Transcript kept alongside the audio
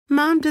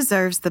Mom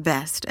deserves the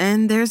best,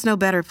 and there's no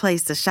better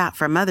place to shop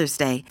for Mother's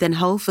Day than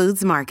Whole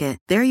Foods Market.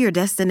 They're your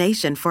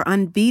destination for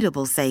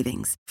unbeatable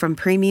savings, from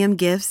premium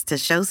gifts to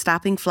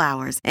show-stopping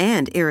flowers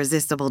and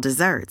irresistible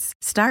desserts.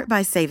 Start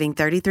by saving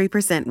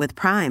 33% with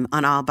Prime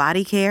on all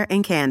body care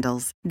and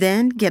candles.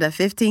 Then get a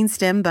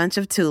 15-stem bunch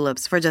of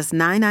tulips for just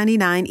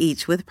 $9.99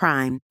 each with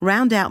Prime.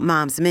 Round out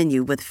Mom's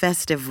menu with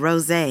festive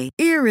rosé,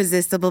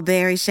 irresistible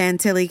berry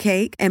chantilly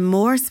cake, and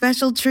more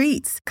special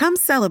treats. Come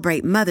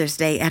celebrate Mother's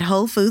Day at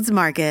Whole Foods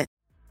Market.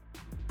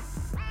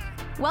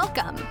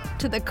 Welcome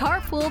to the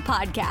Carpool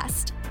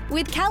Podcast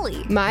with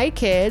Kelly. My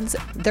kids,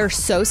 they're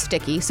so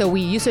sticky. So we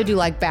used to do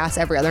like baths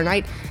every other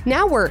night.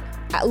 Now we're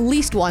at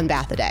least one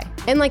bath a day.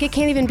 And like, it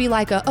can't even be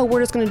like we're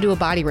just going to do a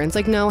body rinse.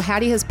 Like, no,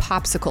 Hattie has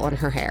popsicle in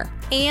her hair.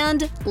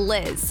 And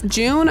Liz.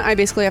 June, I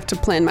basically have to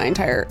plan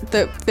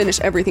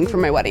finish everything for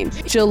my wedding.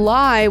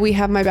 July, we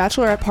have my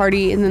bachelorette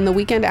party. And then the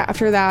weekend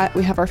after that,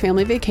 we have our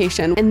family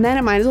vacation. And then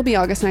it might as well be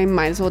August, and I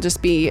might as well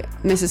just be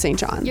Mrs. St.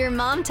 John. Your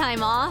mom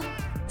time off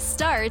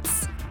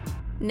starts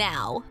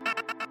now.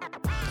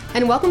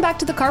 And welcome back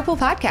to the Carpool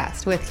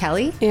Podcast with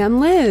Kelly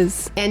and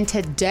Liz. And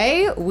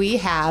today we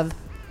have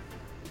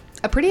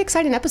a pretty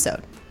exciting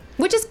episode,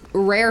 which is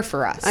rare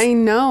for us. I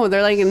know.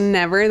 They're like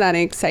never that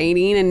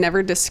exciting and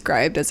never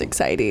described as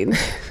exciting.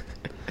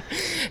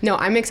 No,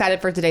 I'm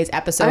excited for today's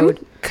episode.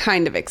 I'm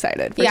kind of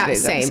excited for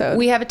today's episode.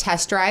 We have a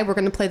test drive. We're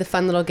going to play the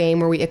fun little game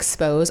where we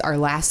expose our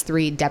last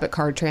 3 debit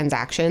card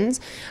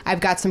transactions. I've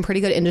got some pretty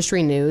good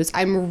industry news.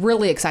 I'm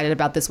really excited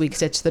about this week's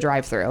Ditch the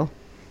Drive-Thru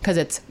because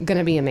it's going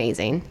to be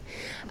amazing.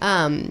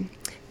 And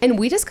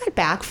we just got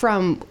back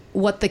from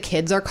what the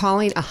kids are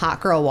calling a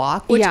hot girl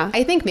walk, which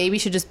I think maybe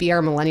should just be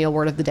our millennial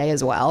word of the day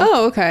as well.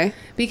 Oh, okay.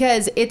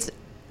 Because it's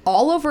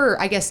all over,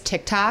 I guess,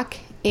 TikTok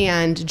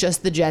and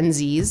just the Gen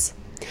Zs.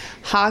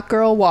 Hot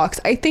girl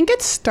walks. I think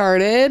it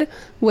started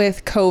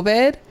with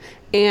COVID,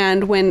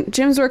 and when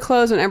gyms were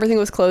closed, when everything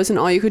was closed and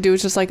all you could do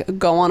was just like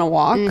go on a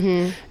walk.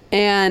 Mm-hmm.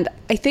 And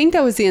I think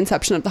that was the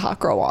inception of the hot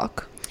girl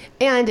walk.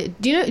 And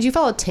do you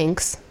follow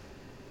Tinks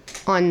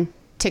on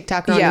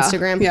TikTok or on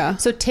Instagram? Yeah.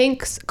 So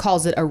Tinks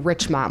calls it a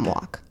rich mom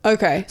walk.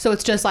 Okay. So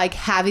it's just like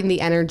having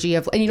the energy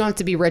of, and you don't have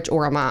to be rich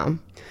or a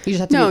mom. You just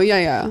have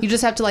to You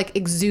just have to like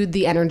exude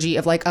the energy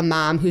of like a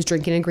mom who's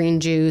drinking a green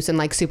juice and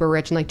like super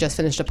rich and like just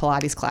finished a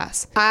Pilates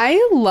class.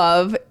 I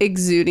love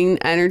exuding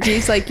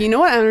energies. Like, you know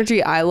what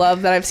energy I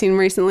love that I've seen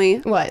recently?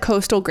 What?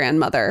 Coastal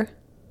grandmother.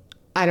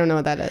 I don't know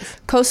what that is.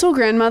 Coastal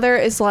grandmother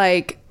is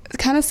like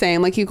kind of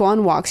same. Like, you go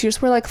on walks, you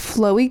just wear like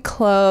flowy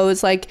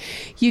clothes, like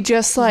you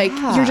just like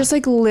you're just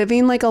like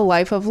living like a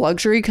life of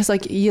luxury because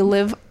like you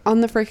live on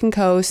the freaking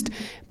coast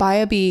by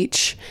a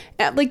beach.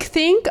 Like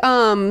think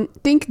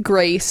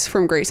Grace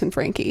from Grace and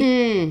Frankie.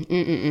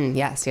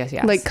 Yes.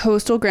 Like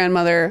coastal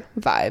grandmother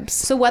vibes.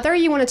 So whether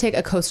you want to take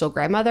a coastal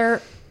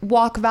grandmother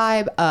walk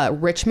vibe, a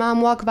rich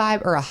mom walk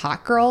vibe, or a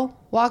hot girl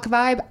walk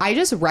vibe, I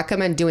just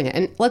recommend doing it.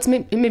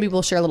 And maybe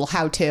we'll share a little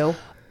how-to.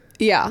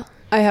 Yeah.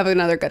 I have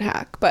another good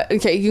hack, but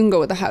okay, you can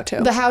go with the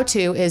how-to. The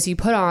how-to is you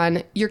put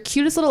on your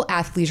cutest little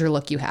athleisure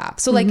look you have.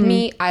 So like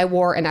me, I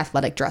wore an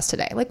athletic dress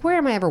today. Like, where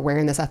am I ever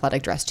wearing this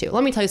athletic dress to?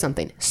 Let me tell you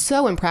something.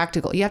 So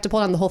impractical. You have to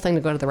pull down the whole thing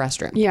to go to the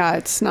restroom. Yeah,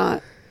 it's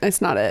not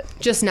it.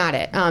 Just not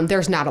it.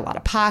 There's not a lot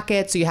of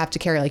pockets, so you have to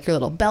carry like your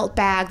little belt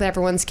bag that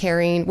everyone's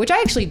carrying, which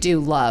I actually do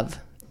love.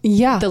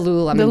 Yeah. The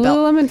Lululemon belt. The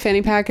Lululemon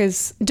fanny pack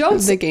is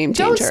the game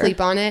changer. Don't sleep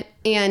on it.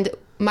 And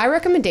my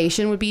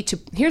recommendation would be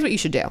here's what you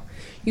should do.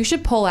 You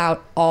should pull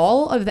out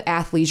all of the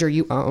athleisure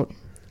you own,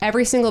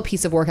 every single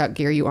piece of workout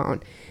gear you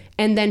own,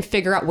 and then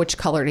figure out which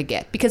color to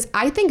get. Because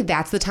I think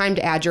that's the time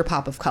to add your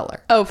pop of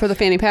color. Oh, for the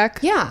fanny pack?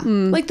 Yeah.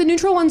 Like the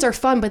neutral ones are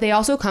fun, but they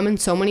also come in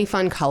so many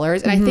fun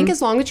colors. And I think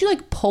as long as you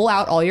like pull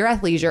out all your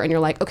athleisure and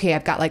you're like, okay,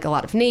 I've got like a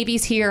lot of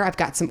navies here. I've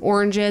got some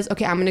oranges.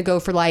 Okay, I'm going to go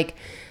for like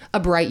a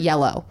bright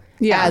yellow.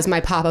 As my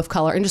pop of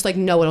color, and just like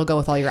know it'll go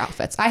with all your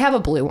outfits. I have a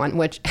blue one,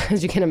 which,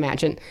 as you can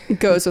imagine,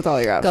 goes with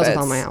all your outfits. Goes with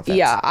all my outfits.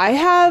 Yeah, I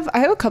have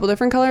a couple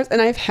different colors,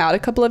 and I've had a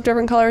couple of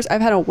different colors.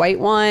 I've had a white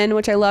one,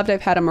 which I loved.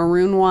 I've had a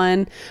maroon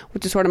one,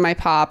 which is sort of my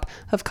pop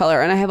of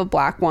color, and I have a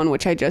black one,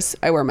 which I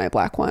wear my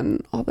black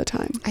one all the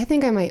time. I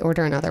think I might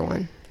order another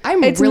one.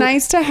 It's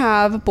nice to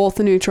have both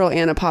a neutral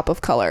and a pop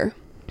of color.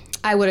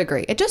 I would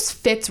agree. It just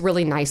fits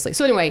really nicely.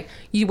 So anyway,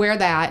 you wear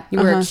that. You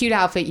wear a cute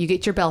outfit. You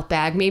get your belt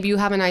bag. Maybe you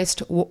have an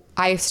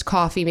iced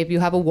coffee. Maybe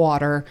you have a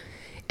water.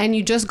 And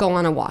you just go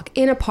on a walk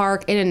in a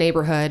park, in a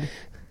neighborhood.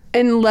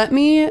 And let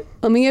me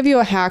give you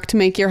a hack to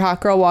make your hot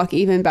girl walk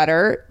even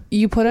better.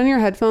 You put on your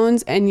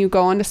headphones and you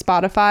go onto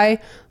Spotify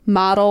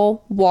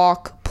model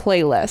walk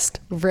playlist.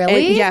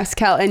 Really? And yes,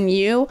 Kel. And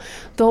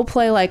they'll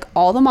play like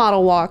all the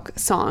model walk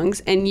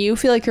songs, and you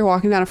feel like you're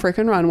walking down a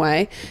freaking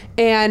runway,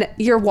 and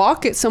your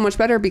walk gets so much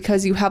better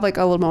because you have like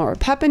a little more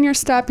pep in your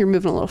step. You're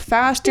moving a little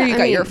faster. You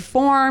got your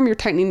form. You're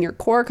tightening your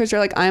core because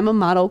you're like, I'm a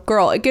model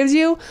girl. It gives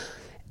you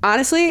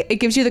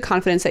the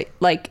confidence that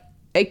like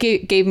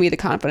it gave me the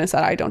confidence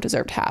that I don't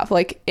deserve to have.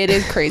 Like, it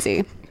is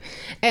crazy.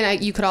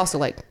 And you could also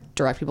like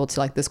direct people to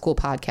like this cool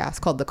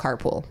podcast called The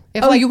Carpool.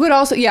 You could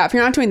also, if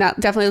you're not doing that,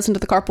 definitely listen to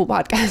the Carpool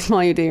podcast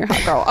while you do your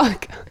hot girl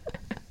walk.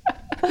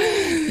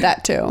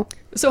 That too.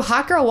 So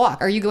hot girl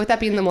walk. Are you good with that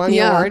being the one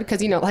Yeah. award?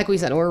 Because, like we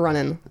said, we're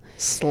running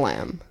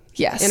slam.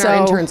 Yes. And our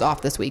intern's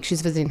off this week.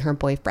 She's visiting her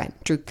boyfriend,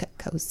 Drew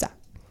Koza.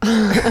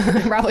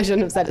 I probably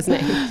shouldn't have said his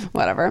name.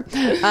 Whatever.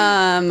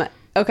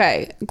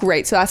 Okay,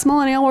 great. So that's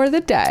Millennial Word of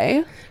the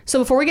Day. So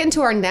before we get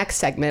into our next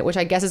segment, which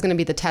I guess is going to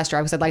be the test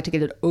drive because I'd like to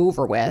get it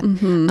over with,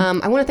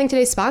 I want to thank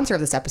today's sponsor of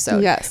this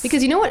episode. Yes.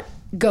 Because you know what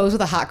goes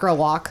with a hot girl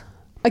walk?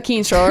 A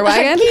Keen stroller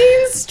wagon.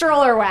 Keen's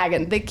Stroller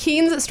Wagon. The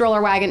Keen's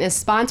Stroller Wagon is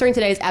sponsoring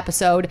today's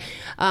episode.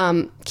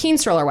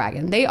 Keen's Stroller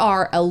Wagon. They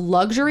are a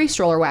luxury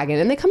stroller wagon,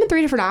 and they come in 3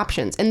 different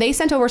options. And they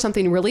sent over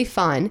something really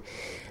fun.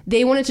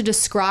 They wanted to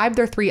describe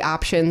their 3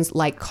 options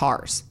like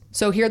cars.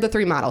 So here are the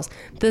 3 models.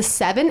 The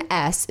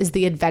 7S is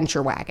the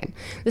adventure wagon.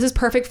 This is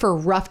perfect for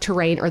rough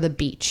terrain or the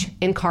beach.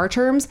 In car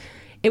terms,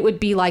 it would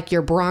be like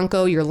your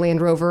Bronco, your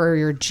Land Rover, or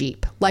your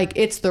Jeep. Like,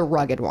 it's the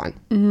rugged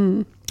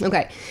one.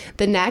 Okay.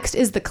 The next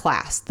is the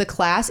Class. The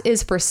Class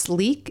is for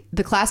sleek.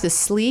 The Class is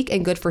sleek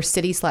and good for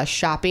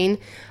city/shopping.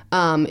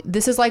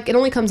 This is like, it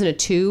only comes in a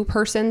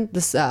 2-person.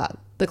 This the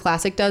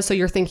Classic does. So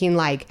you're thinking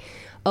like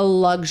a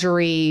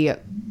luxury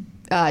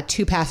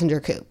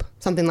 2-passenger coupe,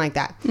 something like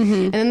that.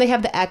 And then they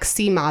have the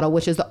XC model,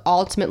 which is the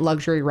ultimate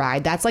luxury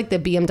ride. That's like the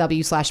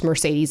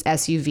BMW/Mercedes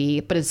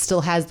SUV, but it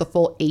still has the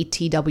full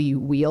ATW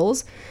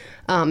wheels.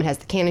 It has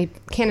the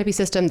canopy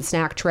system, the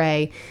snack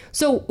tray.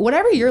 So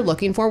whatever you're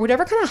looking for,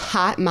 whatever kind of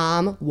hot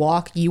mom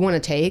walk you want to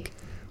take,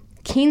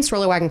 Keen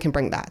Stroller Wagon can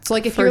bring that. So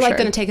like if you're like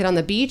going to take it on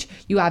the beach,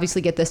 you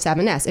obviously get the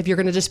 7S. If you're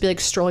going to just be like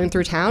strolling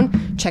through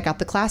town, check out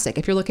the Classic.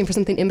 If you're looking for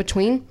something in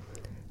between,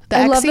 the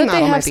I XC love that model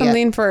they have might be it.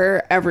 something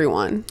for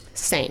everyone.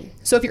 Same.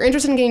 So if you're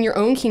interested in getting your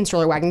own Keen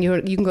Stroller Wagon,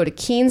 you can go to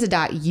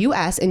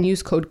keens.us and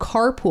use code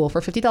CARPOOL for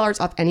 $50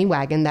 off any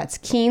wagon. That's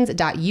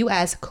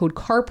keens.us, code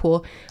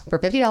CARPOOL for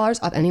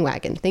 $50 off any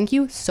wagon. Thank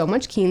you so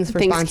much, Keens, for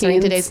Thanks, sponsoring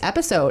Keens. today's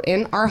episode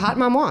and our Hot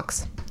Mom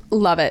Walks.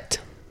 Love it.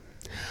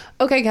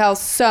 Okay, Cal.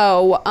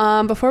 So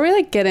before we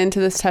like get into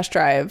this test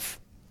drive,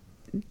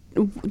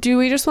 do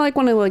we just want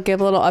to like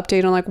give a little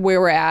update on like where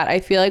we're at?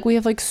 I feel like we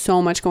have like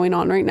so much going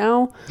on right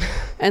now,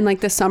 and like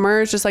the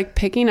summer is just like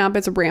picking up.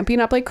 It's ramping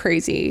up like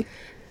crazy.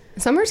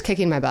 Summer's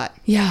kicking my butt.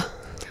 Yeah.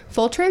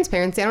 Full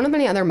transparency, I don't know if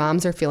any other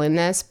moms are feeling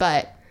this,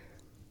 but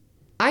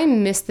I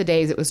miss the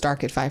days it was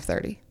dark at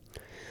 5:30.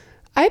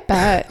 I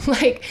bet.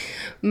 Like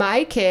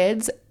my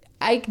kids,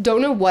 I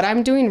don't know what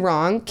I'm doing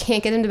wrong,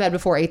 can't get into bed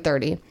before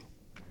 8:30.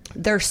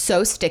 They're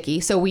so sticky.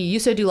 So we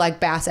used to do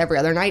like baths every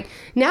other night.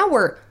 Now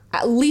we're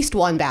at least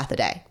 1 bath a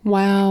day.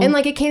 Wow. And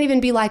like it can't even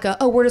be like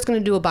we're just going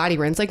to do a body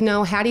rinse. Like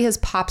no, Hattie has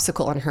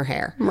popsicle in her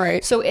hair.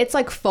 Right. So it's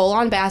like full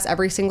on baths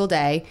every single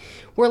day.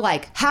 We're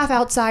like half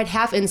outside,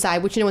 half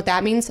inside, which you know what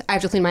that means? I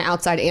have to clean my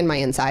outside and my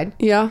inside.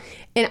 Yeah.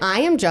 And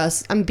I'm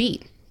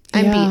beat.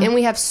 I'm Yeah. beat. And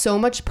we have so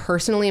much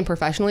personally and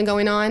professionally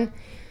going on.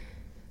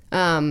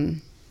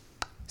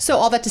 So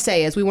all that to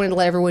say is we wanted to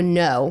let everyone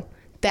know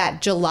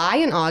that July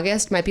and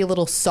August might be a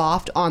little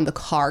soft on the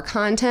car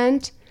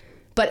content,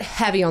 but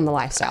heavy on the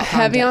lifestyle.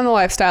 Heavy on the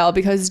lifestyle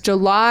because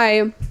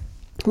July,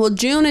 well,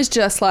 June is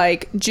just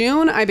like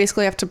June. I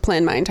basically have to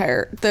plan my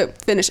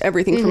finish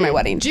everything for my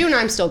wedding. June,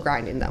 I'm still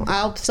grinding though.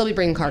 I'll still be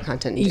bringing car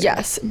content in June.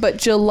 Yes, but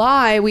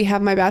July we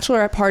have my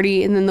bachelorette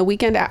party, and then the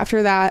weekend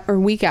after that, or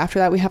week after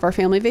that, we have our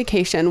family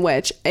vacation.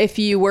 Which, if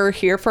you were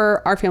here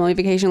for our family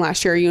vacation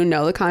last year, you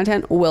know the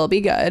content will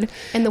be good.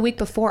 And the week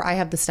before, I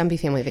have the Stumpy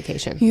family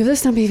vacation. You have the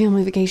Stumpy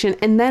family vacation,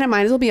 and then it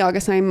might as well be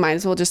August, and I might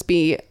as well just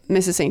be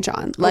Mrs. St.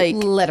 John. Like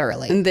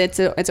literally, and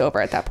it's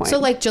over at that point. So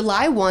like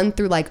July 1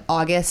 through like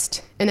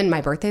August, and then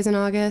my birthday's in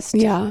August.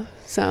 yeah,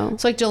 so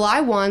So like July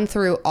 1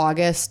 through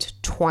August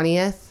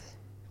 20th,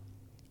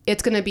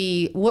 it's going to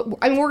be, we're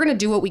going to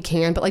do what we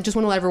can, but like just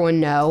want to let everyone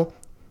know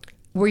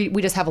we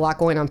just have a lot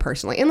going on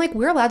personally. And like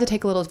we're allowed to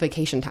take a little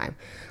vacation time.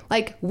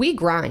 Like we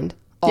grind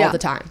all the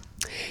time.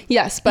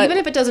 yes, but Even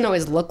if it doesn't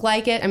always look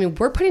like it, I mean,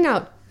 we're putting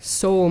out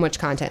so much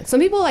content. Some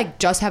people like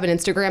just have an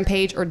Instagram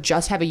page or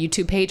just have a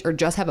YouTube page or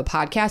just have a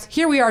podcast.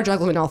 Here we are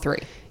juggling all 3.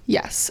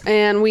 yes,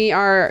 and we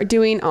are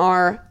doing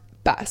our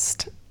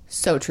best.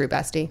 So true,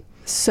 bestie.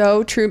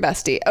 So true,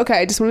 bestie. Okay,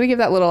 I just wanted to give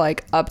that little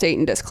like update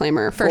and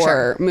disclaimer for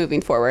sure.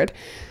 moving forward.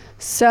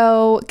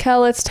 So,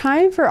 Kel, it's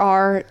time for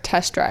our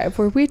test drive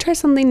where we try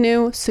something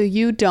new so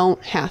you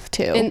don't have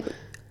to. And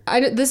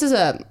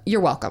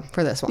you're welcome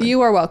for this one.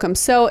 You are welcome.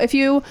 So, if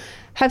you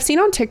have seen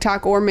on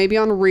TikTok or maybe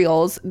on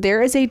Reels,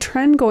 there is a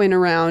trend going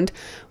around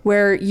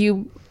where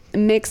you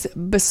mix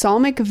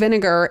balsamic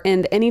vinegar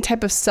and any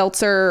type of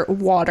seltzer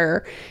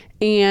water,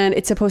 and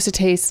it's supposed to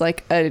taste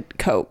like a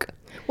Coke.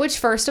 Which,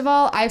 first of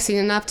all, I've seen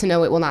enough to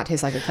know it will not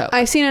taste like a Coke.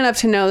 I've seen enough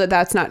to know that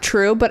that's not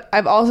true, but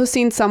I've also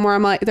seen somewhere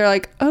they're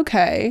like,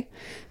 okay,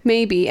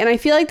 maybe. And I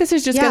feel like this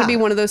is just going to be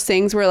one of those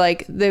things where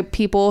like the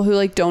people who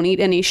like don't eat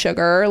any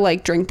sugar,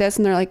 like drink this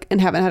and they're like, and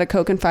haven't had a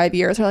Coke in 5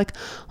 years, are like,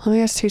 oh my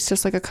gosh, it tastes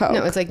just like a Coke.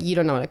 No, it's like, you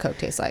don't know what a Coke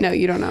tastes like. No,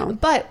 you don't know.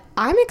 But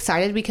I'm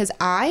excited because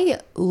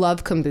I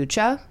love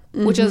kombucha,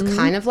 which is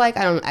kind of like,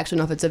 I don't actually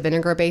know if it's a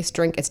vinegar-based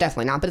drink. It's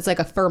definitely not, but it's like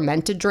a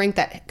fermented drink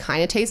that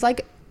kind of tastes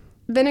like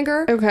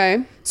vinegar.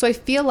 Okay. So I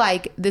feel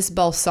like this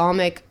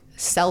balsamic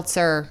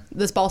seltzer,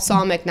 this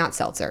balsamic, not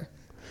seltzer.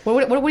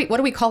 What do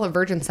we call a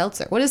virgin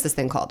seltzer? What is this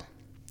thing called?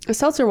 A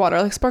seltzer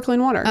water, like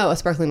sparkling water. Oh, a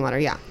sparkling water,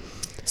 yeah.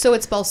 So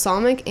it's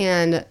balsamic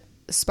and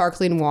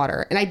sparkling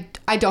water. And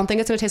I don't think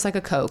it's going to taste like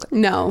a Coke.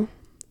 No.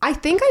 I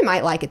think I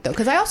might like it though,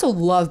 because I also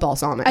love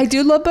balsamic. I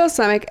do love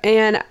balsamic,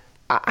 and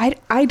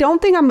I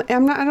don't think I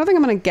don't think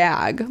I'm gonna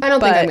gag. I don't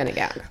think I'm gonna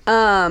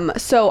gag.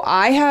 So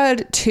I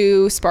had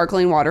 2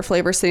 sparkling water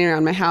flavors sitting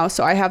around my house.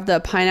 So I have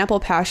the pineapple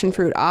passion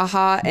fruit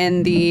AHA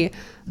and the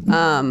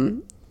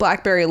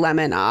blackberry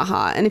lemon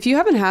AHA. And if you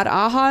haven't had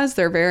AHAs,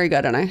 they're very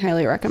good, and I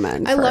highly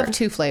recommend. I love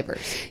 2 flavors.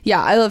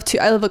 Yeah, I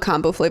love a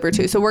combo flavor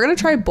too. So we're gonna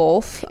try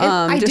both,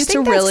 just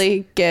to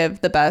really give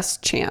the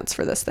best chance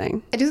for this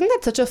thing. I do think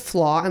that's such a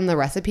flaw in the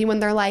recipe when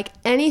they're like,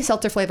 any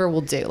seltzer flavor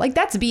will do. Like,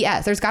 that's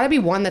BS. There's got to be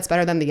one that's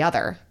better than the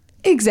other.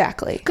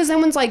 Exactly. Because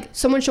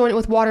someone's showing it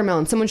with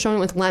watermelon, someone's showing it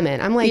with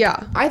lemon. I'm like,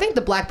 yeah. I think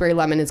the blackberry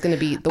lemon is going to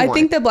be the one. I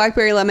think the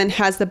blackberry lemon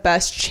has the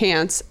best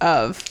chance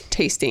of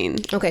tasting.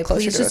 Okay,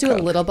 please just do a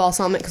little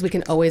balsamic because we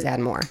can always add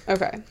more.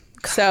 Okay.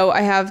 So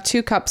I have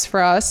 2 cups for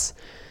us,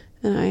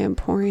 and I am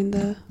pouring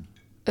the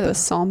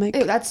balsamic.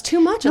 Ew, that's too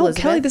much, No,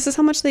 Elizabeth. Kelly, this is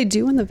how much they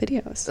do in the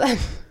videos.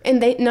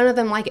 And none of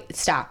them like it.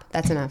 Stop.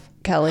 That's enough.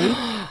 Kelly.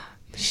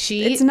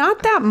 It's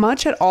not that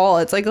much at all.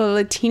 It's like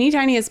a teeny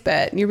tiniest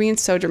bit. You're being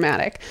so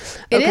dramatic.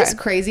 It is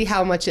crazy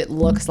how much it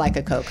looks like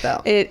a Coke, though.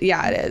 It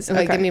is.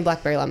 Okay, give me a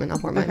blackberry lemon. I'll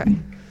pour mine. Okay.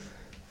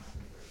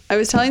 I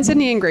was telling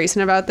Sydney and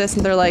Grayson about this,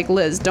 and they're like,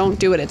 Liz, don't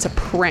do it. It's a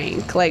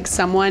prank. Like,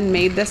 someone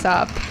made this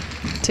up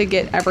to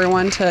get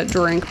everyone to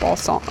drink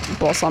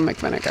balsamic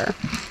vinegar.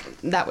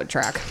 That would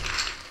track.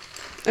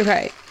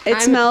 Okay. It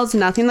smells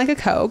nothing like a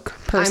Coke,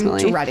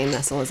 personally. I'm dreading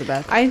this,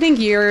 Elizabeth. I think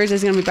yours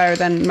is going to be better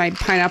than my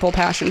pineapple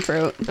passion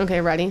fruit.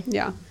 Okay, ready?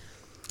 Yeah.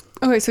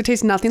 Okay, so it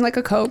tastes nothing like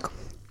a Coke.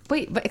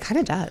 Wait, but it kind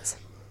of does.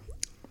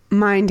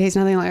 Mine tastes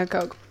nothing like a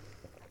Coke.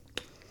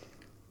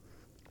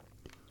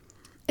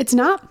 It's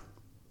not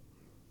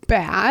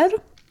bad.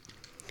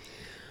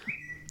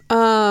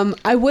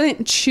 I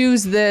wouldn't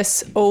choose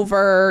this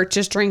over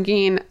just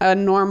drinking a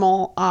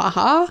normal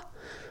AHA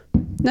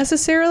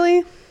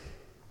necessarily.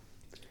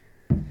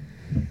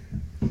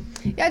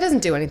 Yeah, it doesn't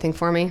do anything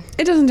for me.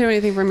 It doesn't do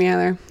anything for me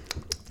either.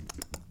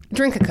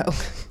 Drink a Coke.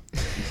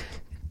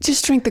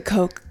 Just drink the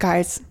Coke,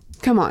 guys.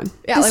 Come on.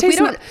 Yeah, like we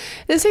don't.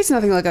 This tastes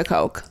nothing like a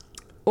Coke.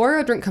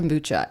 Or drink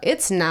kombucha.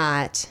 It's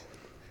not.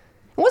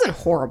 It wasn't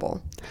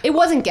horrible. It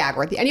wasn't gag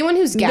worthy. Anyone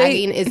who's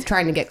gagging is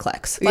trying to get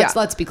clicks.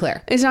 Let's be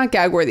clear. It's not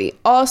gag worthy.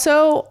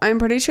 Also, I'm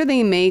pretty sure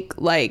they make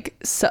like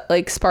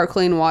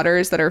sparkling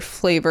waters that are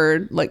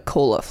flavored, like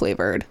cola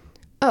flavored.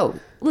 Oh,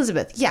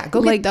 Elizabeth, yeah,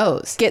 go get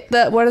those. Get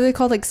what are they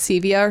called, like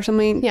Stevia or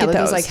something? Yeah, get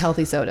those like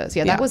healthy sodas.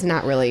 Yeah, that was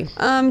not really.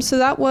 So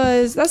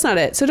that's not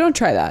it. So don't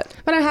try that.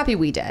 But I'm happy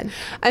we did.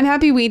 I'm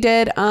happy we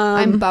did.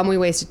 I'm bummed we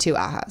wasted 2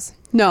 AHAs.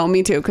 No,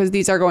 me too, because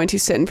these are going to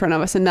sit in front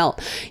of us and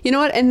melt. You know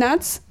what? And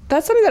that's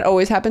something that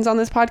always happens on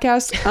this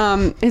podcast.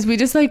 Is we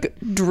just like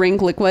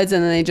drink liquids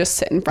and then they just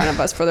sit in front of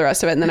us for the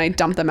rest of it, and then I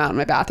dump them out in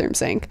my bathroom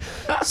sink.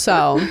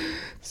 So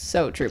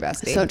true,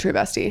 bestie. So true,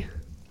 bestie.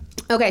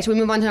 Okay, should we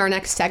move on to our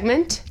next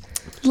segment?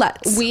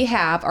 Let's. We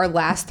have our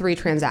last 3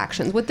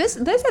 transactions. With this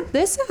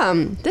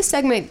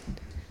segment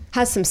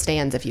has some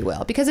stands, if you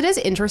will, because it is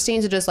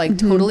interesting to just like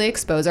totally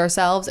expose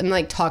ourselves and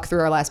like talk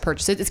through our last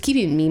purchases. It's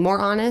keeping me more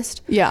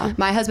honest. Yeah.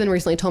 My husband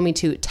recently told me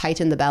to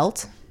tighten the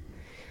belt.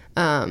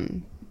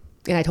 And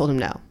I told him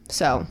no.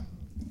 So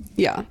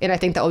yeah. And I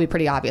think that will be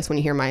pretty obvious when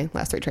you hear my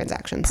last 3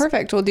 transactions.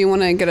 Perfect. Well, do you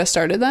want to get us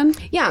started then?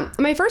 Yeah.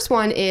 My first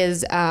one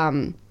is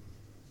the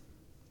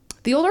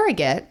older I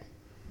get,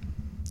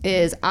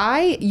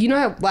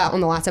 on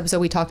the last episode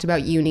we talked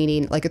about you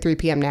needing like a 3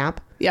 p.m. nap.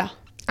 Yeah.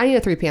 I need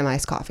a 3 p.m.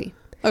 iced coffee.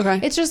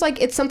 Okay. It's just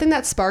like, it's something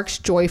that sparks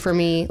joy for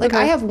me. Like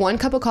I have 1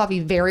 cup of coffee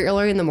very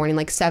early in the morning,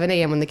 like 7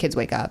 a.m. when the kids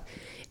wake up.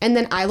 And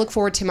then I look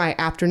forward to my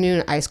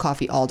afternoon iced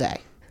coffee all day.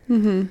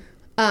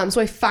 Mm-hmm.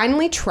 So I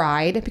finally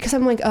tried, because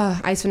I'm like,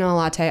 iced vanilla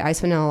latte,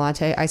 iced vanilla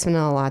latte, iced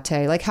vanilla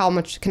latte. Like, how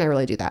much can I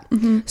really do that?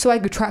 Mm-hmm. So I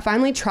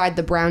finally tried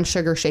the brown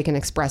sugar shaken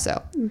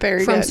espresso.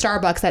 Very from good.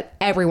 Starbucks that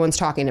everyone's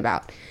talking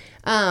about.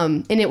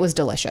 And it was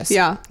delicious.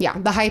 Yeah. Yeah.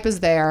 The hype is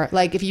there.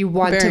 Like, if you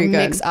want to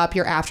mix up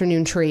your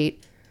afternoon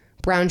treat,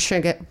 brown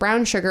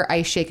sugar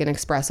ice shaken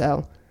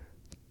espresso,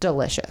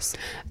 delicious.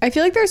 I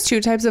feel like there's 2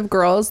 types of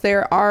girls.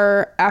 There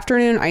are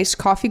afternoon iced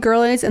coffee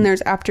girlies, and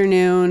there's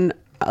afternoon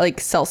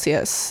like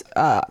Celsius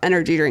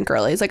energy drink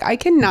girlies. Like, I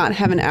cannot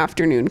have an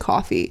afternoon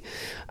coffee.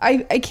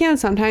 I can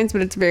sometimes,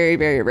 but it's very,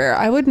 very rare.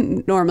 I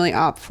wouldn't normally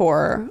opt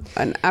for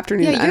an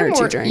afternoon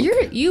energy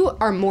drink. You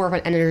are more of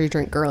an energy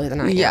drink girly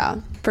than I am. Yeah,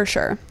 for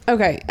sure.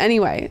 Okay,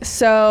 anyway,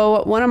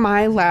 so one of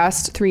my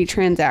last 3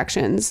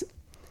 transactions,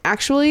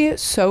 actually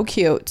so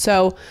cute.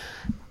 So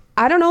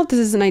I don't know if this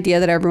is an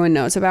idea that everyone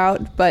knows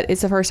about, but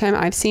it's the first time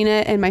I've seen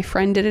it, and my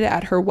friend did it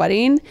at her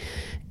wedding.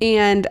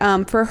 And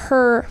for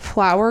her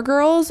flower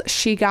girls,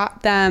 she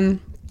got them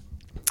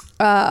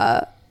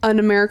an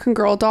American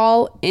Girl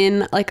doll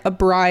in like a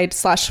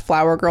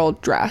bride/flower girl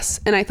dress.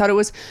 And I thought it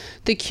was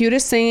the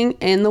cutest thing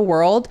in the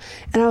world.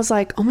 And I was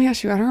like, oh my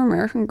gosh, you got her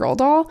American Girl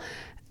doll?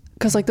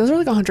 because like those are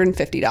like $150.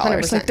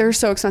 100%. Like they're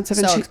so expensive.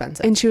 So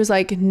expensive. And she was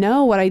like,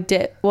 no, what I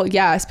did, well,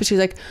 yes, but she's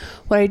like,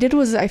 what I did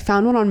was I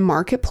found one on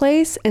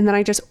Marketplace, and then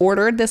I just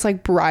ordered this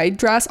like bride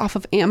dress off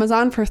of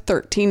Amazon for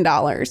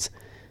 $13.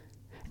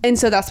 And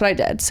so that's what I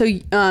did. So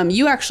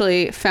you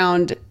actually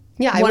found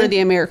one of the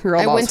American Girl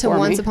dolls. I went to for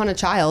Once me. Upon a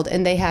Child,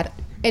 and they had,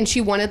 and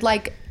she wanted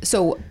like,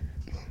 so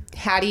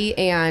Hattie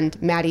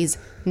and Maddie's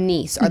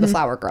niece are the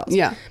flower girls.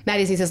 Yeah.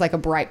 Maddie's niece is like a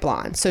bright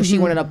blonde. So she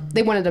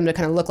they wanted them to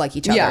kind of look like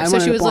each other. Yeah, I so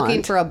wanted she a was looking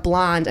blonde. for a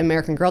blonde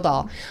American Girl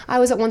doll. I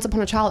was at Once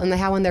Upon a Child, and they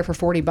had one there for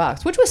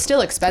 $40, which was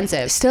still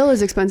expensive. Still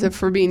is expensive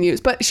for being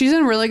used, but she's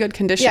in really good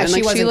condition. Yeah, she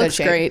like was she in good looks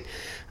shape. great.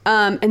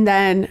 And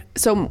then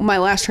so my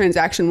last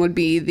transaction would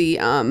be the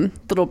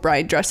little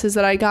bride dresses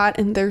that I got,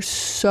 and they're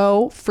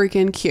so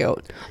freaking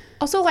cute.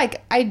 Also,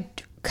 like, I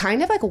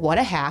kind of like, what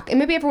a hack. And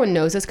maybe everyone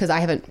knows this because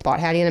I haven't bought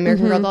Hattie an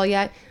American Girl doll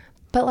yet.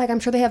 But like, I'm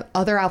sure they have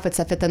other outfits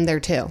that fit them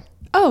there too.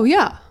 Oh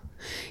yeah.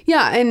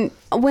 Yeah, and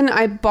when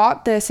I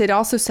bought this, it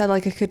also said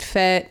like it could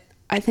fit,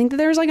 I think that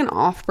there's like an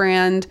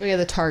off-brand Oh yeah,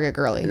 the Target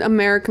girly.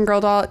 American Girl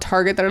doll at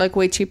Target that are like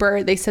way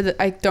cheaper. They said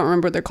that, I don't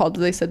remember what they're called,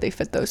 but they said they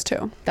fit those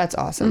too. That's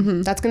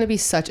awesome. That's going to be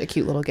such a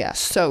cute little gift.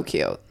 So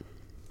cute.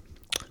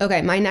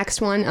 Okay, my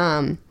next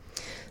one.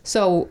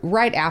 So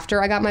right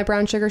after I got my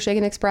brown sugar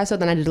shaken espresso,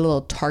 then I did a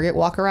little Target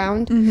walk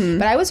around.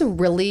 But I was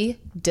really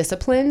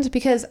disciplined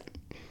because,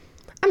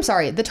 I'm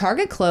sorry, the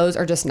Target clothes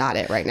are just not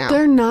it right now.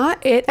 They're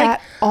not it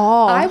at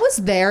all. I was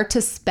there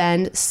to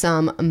spend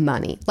some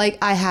money. Like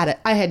I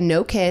had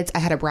no kids. I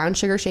had a brown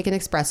sugar shaken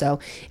espresso,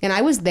 and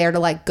I was there to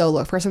like go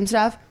look for some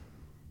stuff.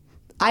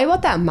 I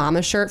bought that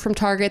mama shirt from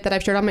Target that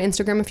I've shared on my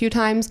Instagram a few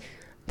times.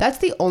 That's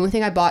the only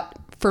thing I bought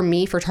for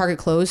me for Target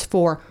clothes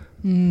for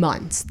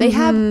months. They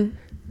have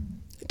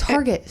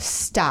Target,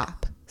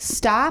 stop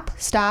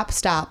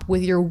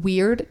with your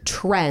weird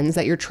trends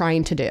that you're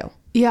trying to do.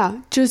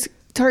 Yeah, just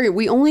Target,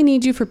 we only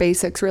need you for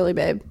basics, really,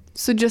 babe.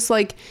 So just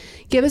like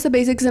give us the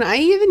basics. And I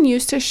even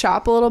used to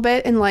shop a little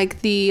bit in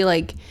like the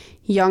like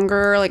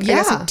younger, like I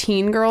guess Yeah. like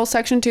teen girl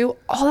section too.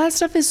 All that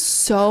stuff is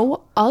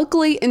so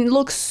ugly and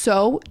looks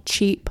so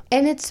cheap.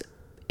 And it's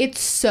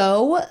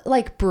so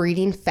like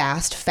breeding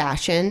fast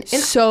fashion. And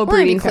So let me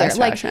breeding be clear, fast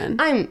like,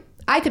 fashion.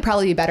 I could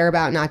probably be better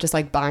about not just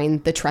like buying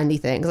the trendy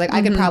things. Like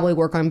I could probably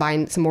work on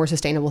buying some more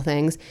sustainable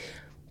things.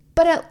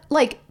 But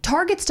like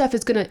Target stuff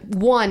is gonna,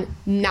 one,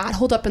 not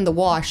hold up in the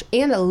wash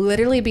and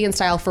literally be in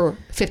style for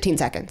 15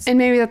 seconds. And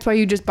maybe that's why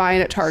you just buy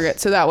it at Target.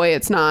 So that way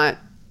it's not,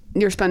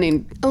 you're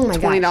spending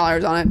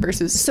 $20 on it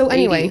versus So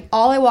anyway, 80.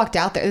 all I walked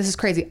out there, this is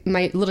crazy,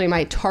 my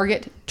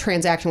Target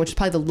transaction, which is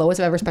probably the lowest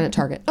I've ever spent at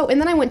Target. Oh,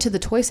 and then I went to the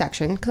toy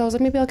section because I was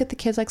like, maybe I'll get the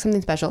kids like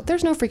something special.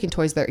 There's no freaking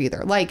toys there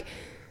either. Like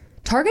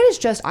Target is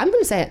just, I'm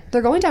going to say it,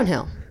 they're going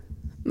downhill.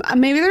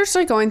 Maybe they're just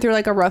like going through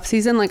like a rough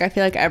season. Like I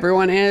feel like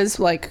everyone is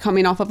like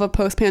coming off of a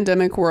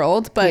post-pandemic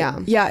world. But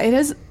yeah, it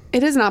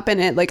has not been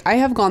it. Like I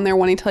have gone there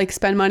wanting to like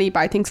spend money,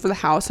 buy things for the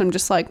house. I'm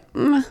just like,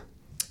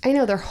 I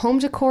know their home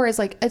decor is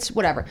like, it's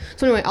whatever.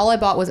 So anyway, all I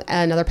bought was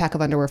another pack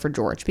of underwear for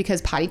George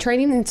because potty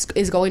training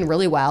is going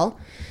really well.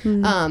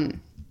 I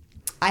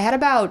had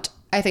about,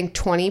 I think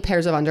 20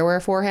 pairs of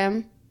underwear for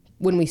him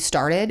when we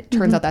started.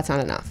 Turns out that's not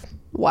enough.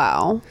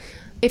 wow.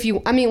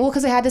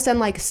 Because I had to send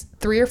like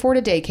 3 or 4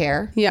 to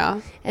daycare. Yeah.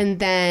 And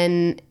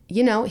then,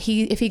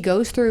 if he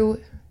goes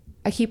through,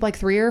 I keep like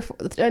 3 or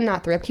 4,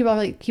 not 3, I keep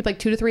like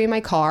 2 to 3 in my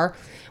car,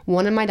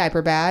 1 in my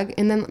diaper bag.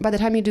 And then by the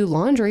time you do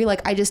laundry,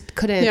 like I just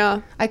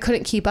couldn't, I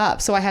couldn't keep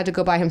up. So I had to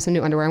go buy him some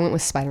new underwear. I went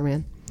with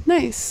Spider-Man.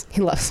 Nice.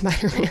 He loves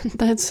Spider-Man.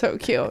 That's so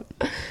cute.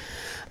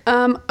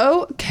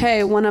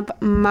 Okay.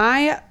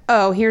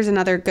 Here's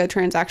another good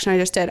transaction I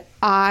just did.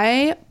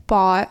 I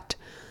bought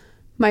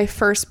my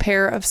first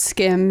pair of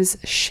Skims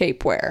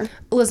shapewear.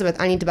 Elizabeth,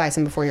 I need to buy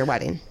some before your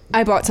wedding.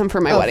 I bought some for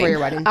my wedding. For your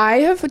wedding. I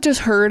have just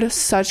heard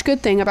such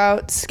good thing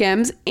about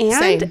Skims,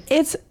 and Same.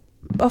 it's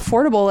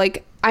affordable.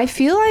 Like I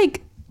feel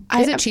like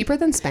Is it cheaper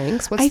than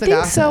Spanx? What's I the think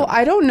gossip? so.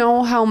 I don't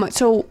know how much.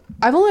 So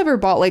I've only ever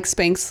bought like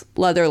Spanx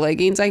leather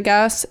leggings, I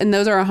guess, and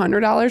those are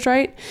 $100,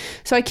 right?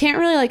 So I can't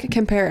really like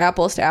compare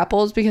apples to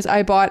apples because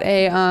I bought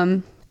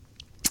a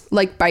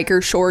like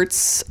biker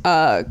shorts,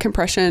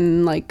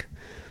 compression like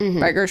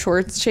biker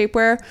shorts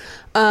shapewear.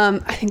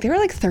 I think they were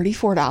like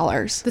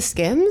 $34. The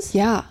Skims?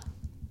 Yeah.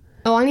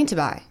 Oh, I need to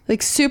buy.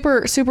 Like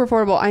super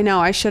affordable. I know.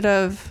 I should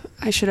have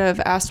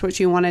asked what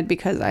you wanted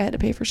because I had to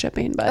pay for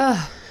shipping, but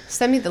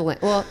Send me the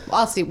link. Well,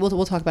 I'll see.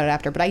 We'll talk about it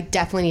after. But I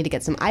definitely need to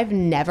get some. I've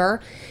never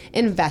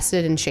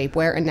invested in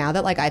shapewear, and now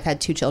that like I've had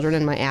 2 children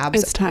and my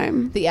abs, it's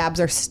time.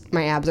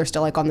 My abs are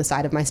still like on the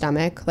side of my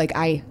stomach. Like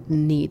I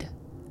need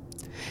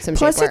some.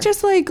 Plus, shapewear. it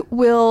just like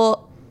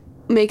will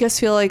make us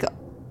feel like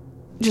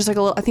just like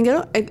a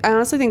little. I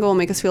honestly think it will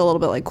make us feel a little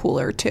bit like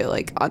cooler too,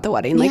 like at the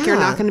wedding. Like you're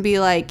not going to be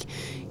like.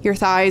 Your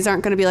thighs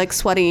aren't going to be like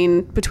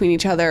sweating between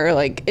each other.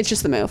 Like it's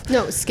just the move.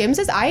 No, Skims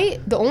is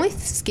the only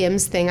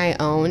Skims thing I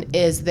own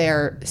is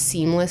their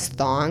seamless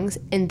thongs,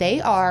 and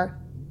they are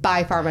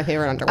by far my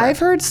favorite underwear. I've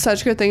heard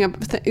such good thing.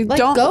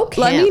 Don't go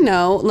let me Kim.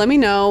 know. Let me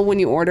know when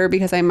you order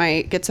because I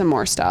might get some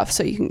more stuff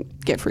so you can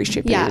get free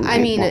shipping. Yeah, and I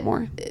mean, want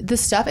more. the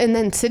stuff, and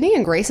then Sydney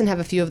and Grayson have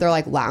a few of their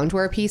like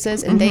loungewear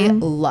pieces, and they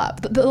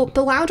love the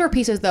loungewear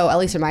pieces. Though, at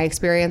least in my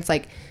experience,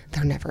 like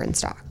they're never in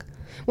stock.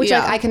 Which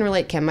like I can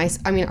relate, Kim. Our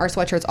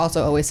sweatshirts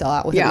also always sell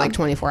out within like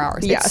 24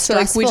 hours. Yeah, It's so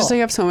like we just stressful.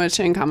 like have so much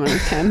in common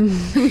with Kim.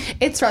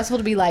 It's stressful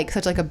to be like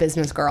such like a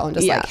business girl and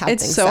just like have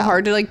it's things so sell.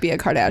 hard to like be a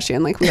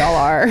Kardashian, like we all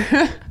are.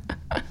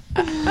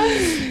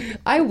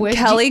 I wish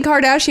Kelly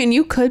Kardashian,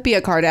 you could be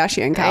a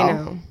Kardashian.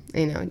 Cal.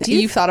 I know.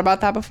 You've thought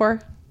about that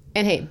before?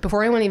 And hey,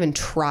 before anyone even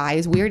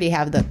tries, we already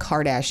have the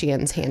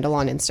Kardashians handle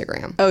on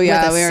Instagram. Oh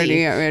yeah, with a we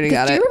already C.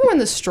 got Do it. you remember when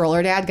the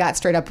stroller dad got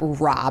straight up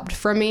robbed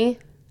from me?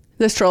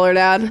 The stroller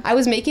dad. I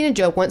was making a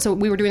joke once. So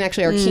we were doing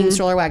actually our King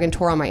Stroller Wagon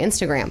tour on my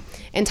Instagram.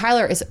 And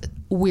Tyler is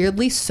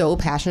weirdly so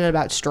passionate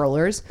about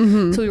strollers.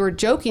 So we were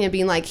joking and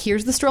being like,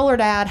 here's the stroller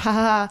dad. Ha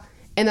ha ha.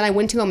 And then I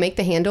went to go make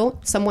the handle.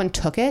 Someone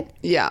took it.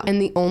 Yeah.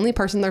 And the only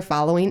person they're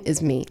following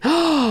is me.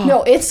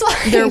 No, it's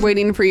like... They're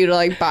waiting for you to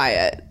like buy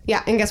it.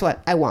 Yeah. And guess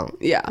what? I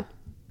won't. Yeah.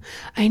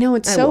 I know,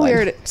 it's I so would.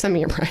 weird. Send me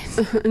your price.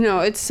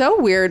 No, it's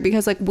so weird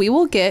because like we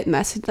will get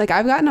message, like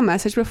I've gotten a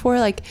message before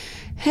like,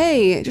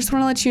 hey, just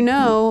want to let you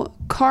know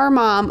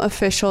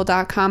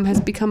carmomofficial.com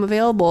has become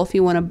available if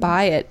you want to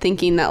buy it,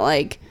 thinking that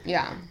like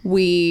Yeah.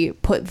 we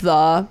put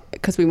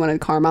because we wanted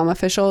Car Mom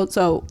Official.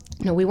 So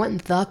No, we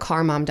went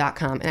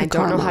thecarmom.com and I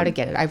don't know how to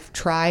get it. I've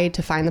tried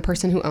to find the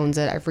person who owns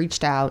it. I've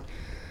reached out.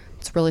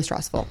 It's really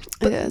stressful.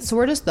 But, so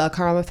we're just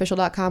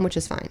thecarmomofficial.com, which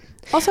is fine.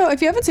 also,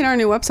 if you haven't seen our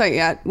new website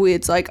yet,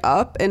 it's like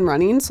up and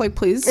running. So like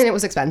please, And it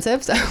was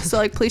expensive. So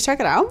like please check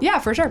it out. yeah,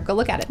 for sure. Go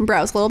look at it.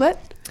 Browse a little bit.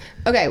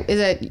 Okay. Is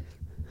it,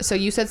 so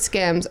you said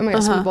Skims. Oh my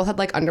gosh, so we both had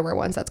like underwear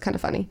ones. That's kind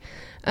of funny.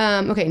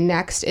 Okay.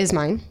 Next is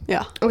mine.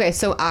 Yeah. Okay.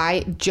 So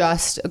I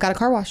just got a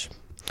car wash.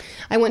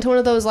 I went to one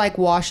of those like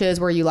washes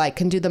where you like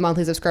can do the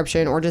monthly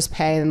subscription or just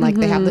pay and like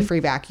they have the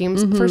free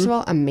vacuums. First of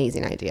all,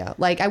 amazing idea.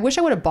 Like I wish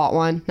I would have bought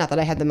one. Not that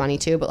I had the money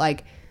to, but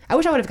like I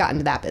wish I would have gotten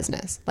to that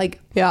business. Like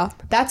Yeah.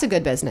 that's a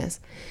good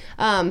business.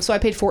 So I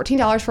paid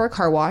 $14 for a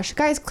car wash.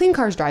 Guys, clean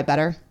cars drive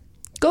better.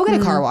 Go get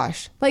a car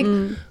wash. Like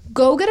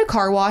go get a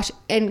car wash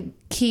and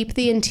keep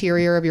the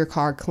interior of your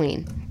car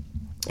clean.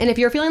 And if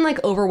you're feeling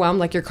like overwhelmed,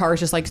 like your car is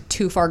just like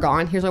too far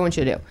gone, here's what I want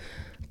you to do.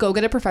 Go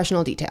get a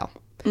professional detail.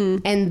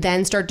 And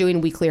then start doing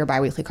weekly or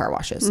bi-weekly car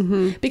washes.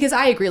 Because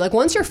I agree, like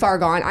once you're far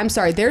gone, I'm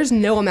sorry, there's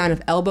no amount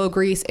of elbow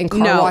grease and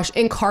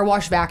car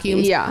wash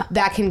vacuums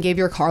that can give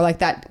your car like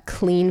that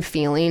clean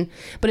feeling.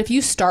 But if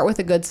you start with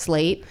a good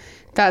slate,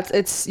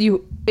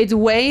 It's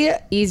way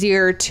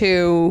easier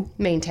to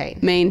maintain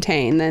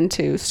than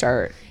to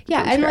start.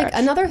 Yeah, from and like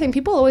scratch. another thing,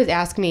 people always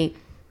ask me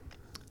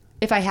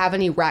if I have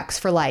any recs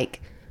for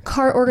like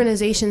car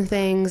organization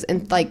things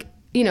and like,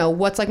 you know,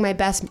 what's like my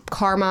best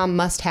car mom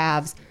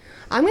must-haves.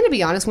 I'm going to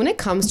be honest, when it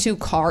comes to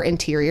car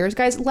interiors,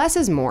 guys, less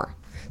is more.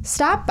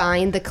 Stop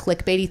buying the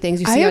clickbaity things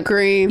you see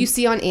you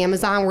see on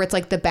Amazon where it's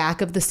like the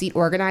back of the seat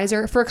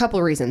organizer for a couple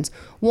of reasons.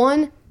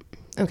 One,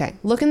 okay,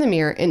 look in the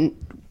mirror and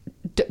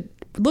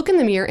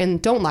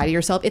don't lie to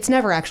yourself. It's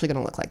never actually going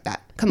to look like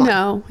that. Come on.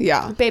 No,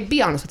 yeah. Babe,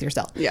 be honest with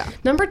yourself. Yeah.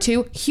 Number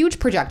two, huge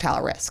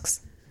projectile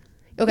risks.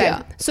 Okay.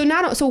 Yeah.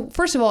 So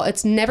first of all,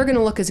 it's never going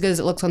to look as good as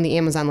it looks on the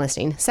Amazon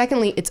listing.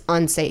 Secondly, it's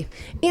unsafe.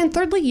 And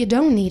thirdly, you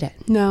don't need it.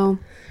 No.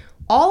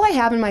 All I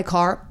have in my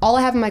car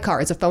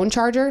is a phone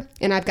charger,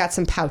 and I've got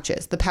some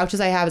pouches. The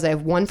pouches I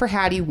have one for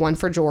Hattie, one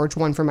for George,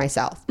 one for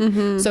myself.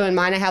 So in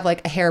mine, I have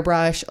like a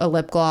hairbrush, a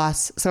lip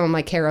gloss, some of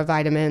my Cara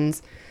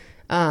vitamins.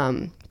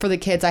 For the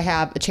kids, I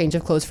have a change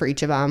of clothes for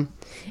each of them.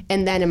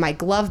 And then in my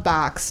glove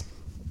box,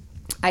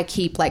 I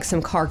keep like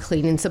some car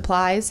cleaning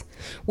supplies,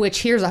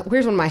 which here's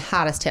one of my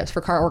hottest tips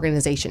for car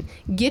organization.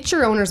 Get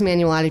your owner's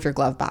manual out of your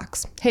glove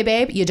box. Hey,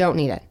 babe, you don't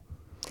need it.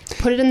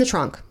 Put it in the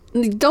trunk.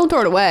 Don't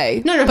throw it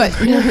away. No.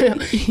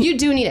 You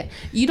do need it.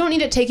 You don't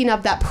need it taking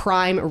up that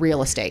prime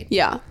real estate.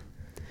 Yeah.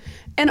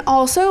 And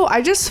also,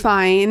 I just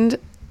find,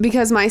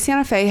 because my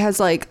Santa Fe has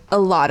like a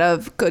lot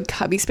of good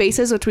cubby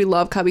spaces, which we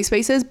love cubby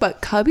spaces,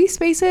 but cubby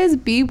spaces,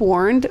 be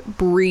warned,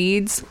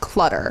 breeds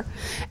clutter.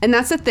 And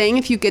that's the thing.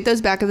 If you get those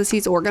back of the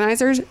seats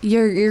organizers,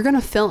 you're going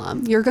to fill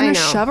them. You're going to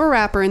shove a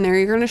wrapper in there.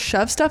 You're going to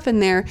shove stuff in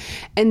there.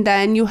 And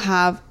then you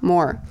have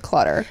more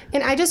clutter.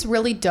 And I just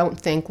really don't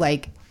think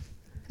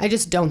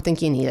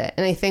you need it.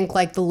 And I think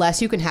like the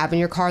less you can have in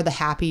your car, the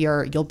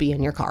happier you'll be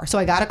in your car. So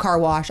I got a car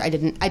wash. I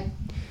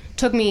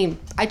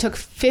took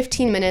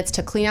 15 minutes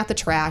to clean out the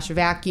trash,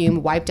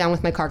 vacuum, wipe down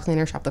with my car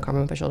cleaner,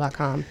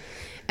 shopthecarmomofficial.com.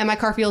 And my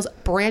car feels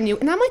brand new.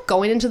 And I'm like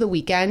going into the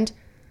weekend,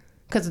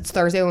 because it's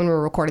Thursday when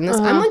we're recording this.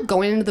 I'm like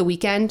going into the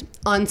weekend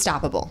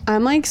unstoppable.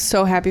 I'm like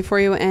so happy for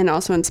you and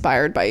also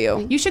inspired by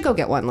you. You should go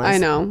get one, Liz. I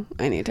know.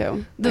 I need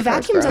to. The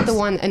vacuums at the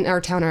one in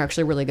our town are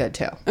actually really good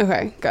too.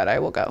 Okay, good. I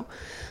will go.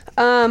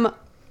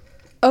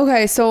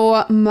 Okay,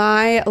 so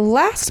my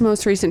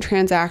most recent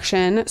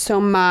transaction. So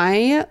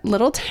my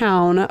little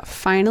town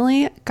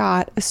finally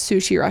got a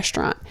sushi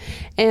restaurant.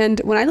 And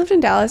when I lived in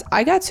Dallas,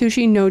 I got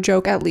sushi, no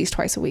joke, at least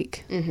twice a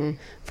week.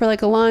 For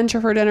like a lunch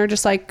or for dinner,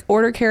 just like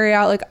order, carry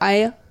out. Like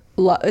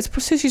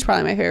sushi's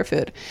probably my favorite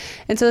food.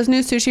 And so this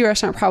new sushi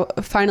restaurant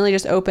finally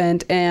just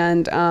opened.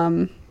 And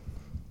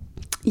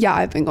yeah,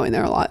 I've been going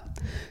there a lot.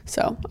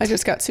 So I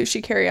just got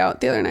sushi carry out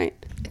the other night.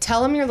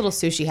 Tell them your little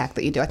sushi hack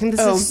that you do. I think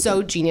this is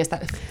so genius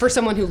that for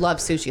someone who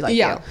loves sushi like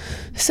you.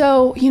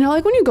 So, you know,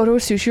 like when you go to a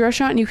sushi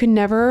restaurant and you can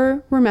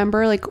never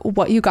remember like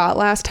what you got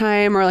last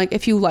time or like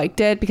if you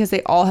liked it because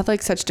they all have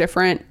like such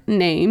different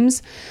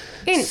names.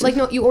 And like,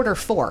 no, you order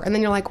 4 and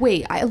then you're like,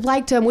 wait, I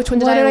liked them. Which one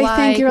did what I did like? I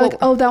think? You're like,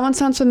 oh, that one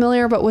sounds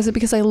familiar, but was it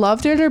because I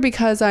loved it or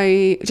because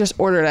I just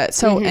ordered it?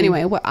 So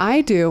anyway, what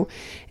I do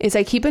is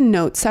I keep a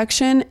note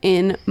section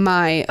in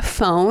my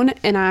phone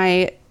and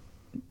I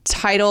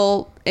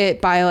title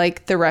it by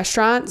like the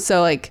restaurant.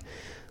 So like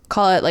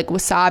call it like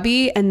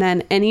wasabi. And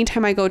then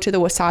anytime I go to the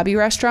wasabi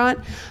restaurant,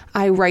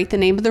 I write the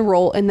name of the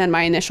roll and then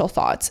my initial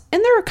thoughts.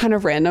 And they're kind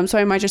of random. So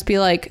I might just be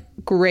like,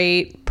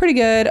 great, pretty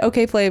good,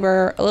 okay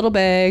flavor, a little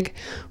big,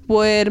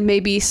 would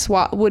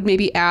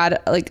maybe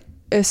add like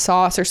a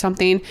sauce or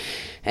something.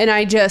 And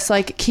I just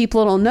like keep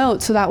little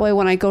notes. So that way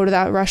when I go to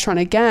that restaurant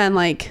again,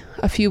 like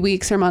a few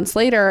weeks or months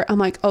later, I'm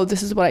like, oh,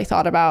 this is what I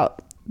thought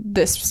about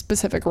this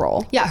specific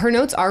roll. Yeah, her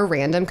notes are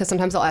random because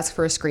sometimes I'll ask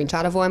for a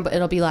screenshot of one, but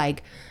it'll be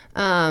like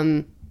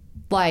the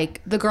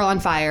girl on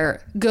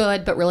fire,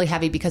 good but really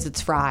heavy because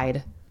it's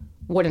fried.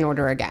 Wouldn't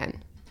order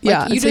again.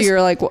 Like, yeah,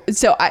 you're like,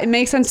 so it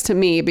makes sense to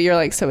me, but you're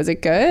like, so is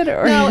it good?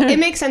 Or no, it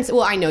makes sense.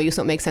 Well, I know you,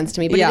 so it makes sense to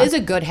me, but it is a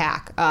good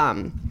hack.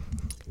 And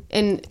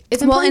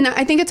it's important. Well, and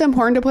I think it's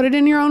important to put it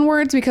in your own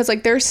words because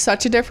like there's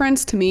such a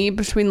difference to me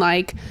between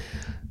like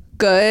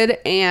good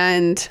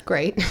and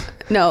great.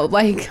 No,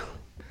 like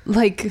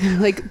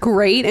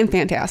great and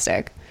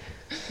fantastic.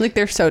 Like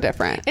they're so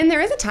different. And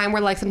there is a time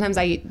where like sometimes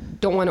I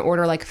don't want to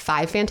order like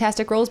 5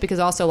 fantastic rolls because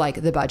also like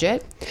the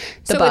budget.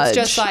 It's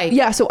just like,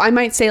 yeah, so I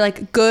might say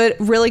like good,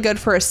 really good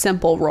for a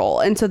simple roll.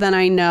 And so then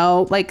I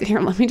know like,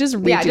 here, let me just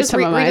read you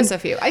some of mine. Read us a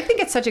few. I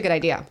think it's such a good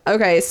idea.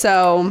 Okay,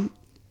 so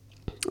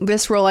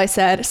this roll I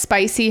said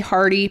spicy,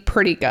 hearty,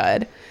 pretty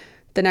good.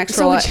 The next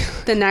roll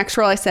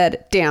I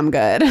said damn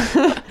good.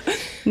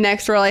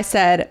 Next roll I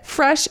said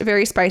fresh,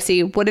 very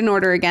spicy, wouldn't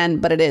order again,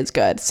 but it is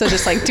good. So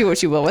just like do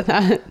what you will with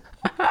that.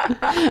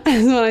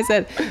 And then I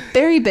said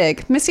very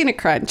big, missing a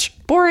crunch,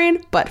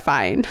 boring but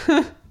fine.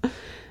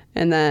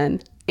 And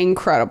then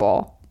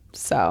incredible.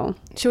 So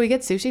should we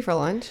get sushi for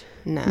lunch?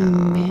 No,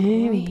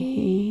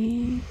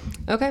 maybe.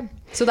 Okay,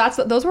 so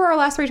those were our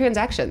last 3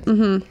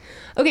 transactions.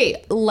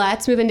 Okay,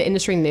 let's move into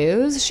industry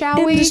news,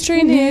 shall we?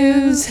 Industry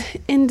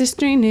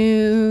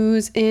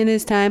news. It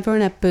is time for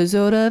an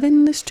episode of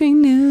Industry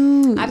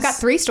News. I've got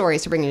 3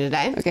 stories to bring you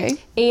today. Okay.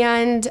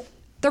 And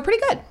they're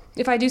pretty good,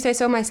 if I do say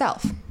so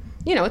myself.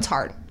 You know, it's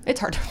hard.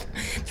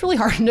 It's really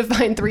hard to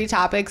find 3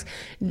 topics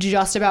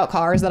just about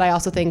cars that I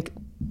also think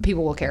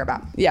people will care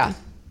about. Yeah.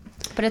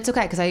 But it's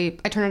okay because I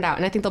turn it out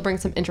and I think they'll bring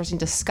some interesting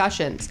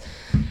discussions.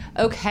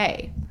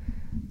 Okay.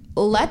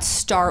 Let's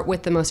start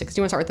with the most... Do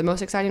you want to start with the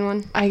most exciting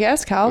one? I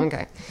guess, Cal.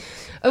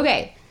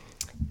 Okay.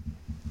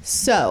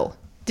 So,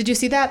 did you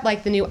see that,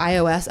 like, the new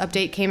iOS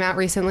update came out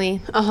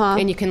recently? Uh-huh.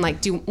 And you can,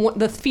 like,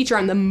 the feature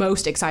I'm the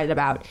most excited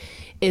about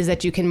is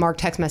that you can mark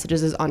text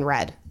messages as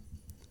unread.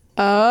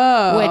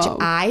 Oh. Which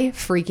I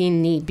freaking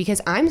need because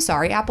I'm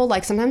sorry, Apple.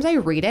 Like sometimes I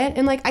read it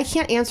and like I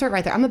can't answer it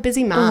right there. I'm a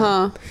busy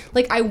mom.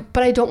 But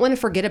I don't want to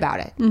forget about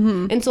it.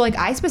 And so like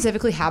I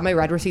specifically have my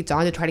read receipts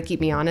on to try to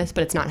keep me honest,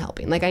 but it's not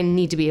helping. Like I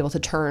need to be able to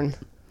turn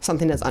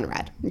something as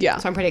unread. Yeah.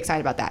 So I'm pretty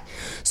excited about that.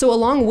 So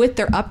along with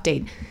their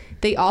update,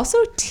 they also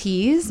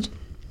teased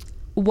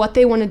what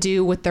they want to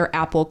do with their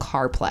Apple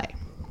CarPlay.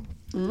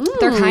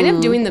 They're kind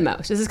of doing the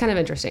most. This is kind of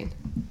interesting.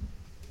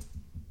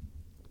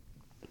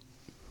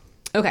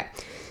 Okay.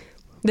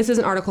 This is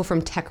an article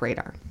from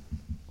TechRadar.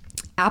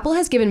 Apple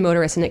has given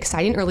motorists an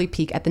exciting early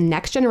peek at the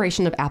next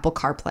generation of Apple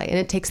CarPlay, and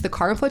it takes the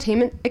car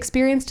infotainment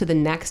experience to the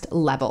next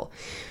level.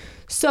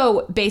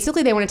 So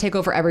basically, they want to take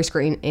over every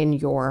screen in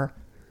your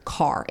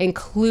car,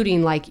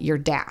 including like your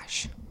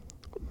dash.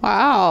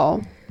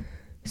 Wow.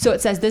 So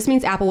it says this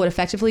means Apple would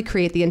effectively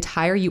create the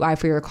entire UI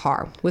for your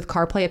car, with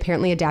CarPlay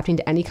apparently adapting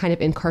to any kind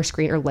of in-car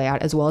screen or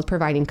layout, as well as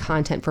providing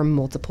content for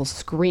multiple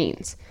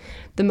screens.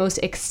 The most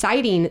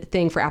exciting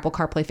thing for Apple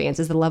CarPlay fans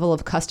is the level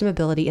of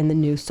customability in the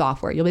new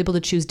software. You'll be able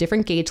to choose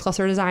different gauge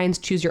cluster designs,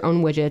 choose your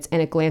own widgets,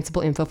 and a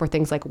glanceable info for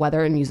things like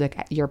weather and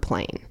music you're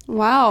playing.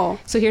 Wow.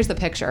 So here's the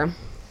picture,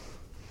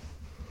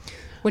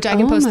 which I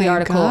can post the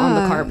article on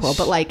the Carpool,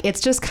 but like,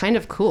 it's just kind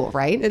of cool,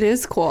 right? It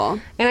is cool.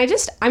 And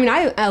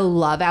I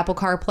love Apple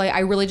CarPlay. I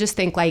really just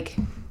think like,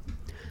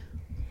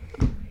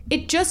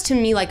 it just to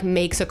me like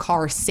makes a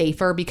car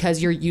safer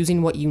because you're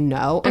using what you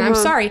know. And I'm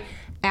sorry,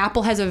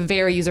 Apple has a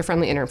very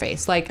user-friendly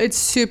interface. Like it's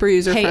super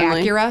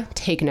user-friendly. Hey Acura,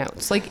 take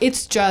notes. Like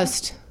it's good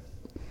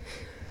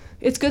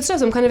stuff.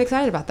 So I'm kind of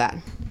excited about that.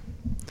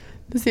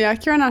 Does the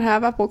Acura not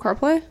have Apple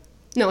CarPlay?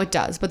 No, it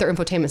does, but their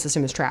infotainment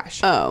system is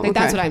trash. Oh, like,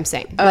 that's okay. what I'm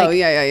saying. Oh, Like,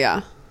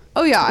 yeah.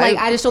 Oh, yeah. Like,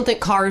 I just don't think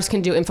cars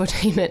can do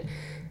infotainment.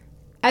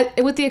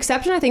 With the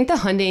exception, I think the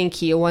Hyundai and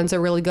Kia ones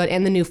are really good,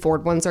 and the new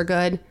Ford ones are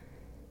good.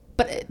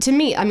 But to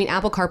me, I mean,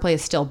 Apple CarPlay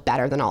is still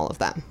better than all of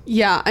them.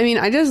 Yeah, I mean,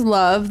 I just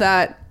love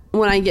that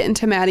when I get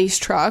into Maddie's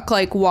truck,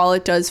 like, while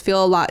it does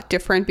feel a lot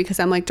different because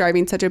I'm like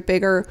driving such a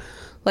bigger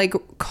like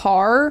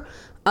car,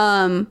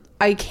 I'm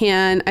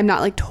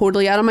not like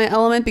totally out of my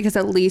element because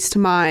at least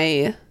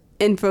my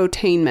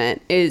infotainment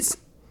is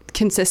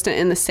consistent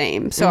and the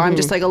same. So I'm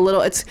just like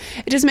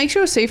it just makes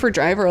you a safer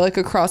driver like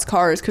across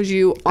cars because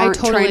you aren't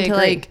trying to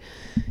like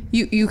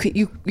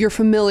you're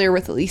familiar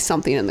with at least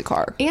something in the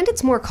car. And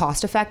it's more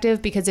cost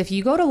effective because if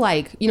you go to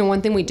like,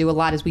 one thing we do a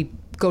lot is we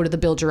go to the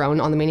Build Your Own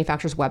on the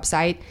manufacturer's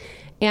website.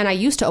 And I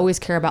used to always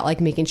care about like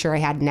making sure I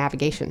had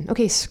navigation.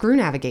 Okay, screw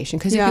navigation.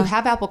 Because if you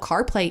have Apple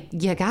CarPlay,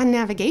 you got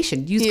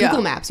navigation. Use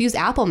Google Maps, use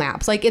Apple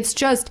Maps. Like it's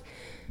just,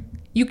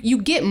 you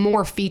get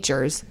more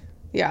features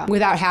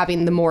without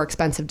having the more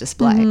expensive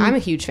display. I'm a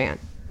huge fan.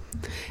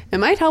 It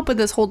might help with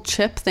this whole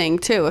chip thing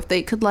too. If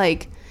they could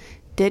like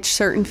ditch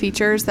certain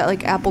features that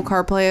like Apple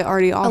CarPlay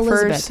already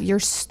offers.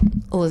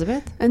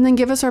 Elizabeth? And then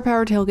give us our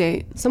power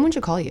tailgate. Someone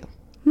should call you.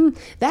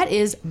 That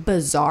is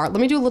bizarre. Let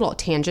me do a little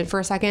tangent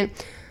for a second.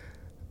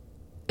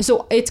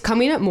 So it's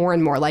coming up more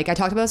and more. Like I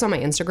talked about this on my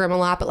Instagram a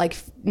lot, but like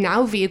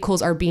now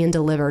vehicles are being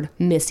delivered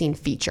missing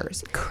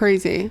features.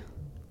 Crazy.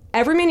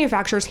 Every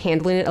manufacturer's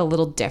handling it a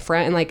little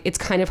different, and like it's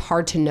kind of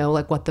hard to know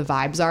like what the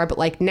vibes are. But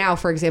like now,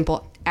 for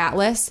example,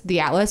 the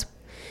Atlas,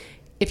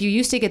 if you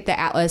used to get the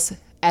Atlas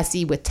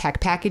SE with tech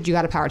package, you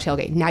got a power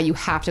tailgate. Now you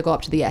have to go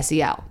up to the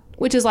SEL,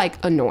 which is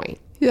like annoying.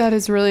 That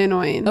is really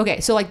annoying. Okay,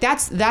 so like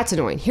that's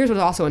annoying. Here's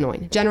what's also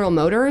annoying. General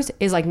Motors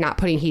is like not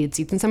putting heated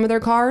seats in some of their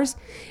cars,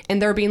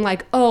 and they're being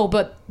like, oh,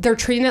 but they're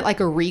treating it like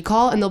a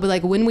recall, and they'll be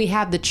like, when we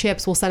have the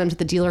chips, we'll send them to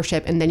the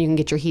dealership, and then you can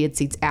get your heated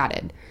seats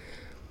added.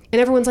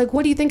 And everyone's like,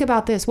 what do you think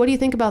about this? What do you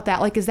think about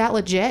that? Like, is that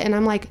legit? And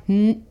I'm like,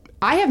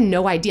 I have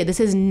no idea. This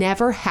has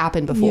never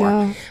happened before.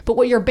 Yeah. But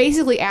what you're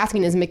basically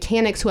asking is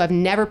mechanics who have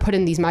never put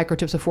in these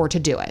microchips before to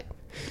do it.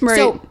 Right.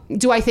 So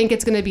do I think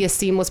it's going to be a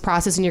seamless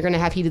process and you're going to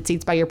have heated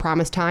seats by your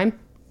promised time?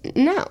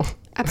 No.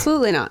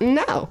 Absolutely not.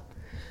 No.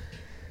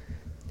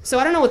 So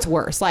I don't know what's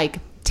worse, like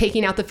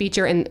taking out the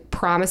feature and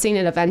promising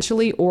it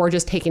eventually or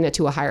just taking it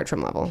to a higher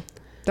trim level.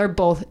 They're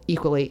both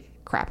equally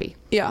crappy.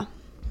 Yeah.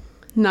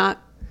 Not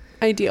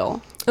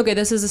ideal. Okay,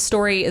 this is a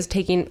story is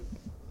taking...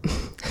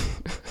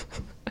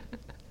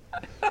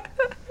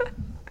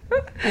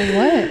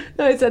 What?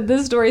 I said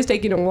this story is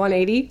taking a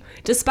 180.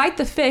 Despite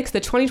the fix, the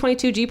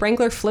 2022 Jeep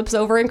Wrangler flips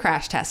over in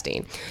crash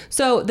testing.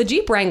 So the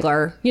Jeep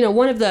Wrangler,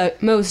 one of the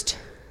most...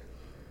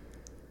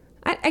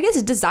 I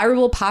guess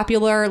desirable,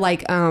 popular,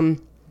 like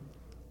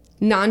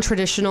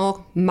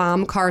non-traditional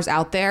mom cars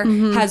out there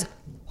has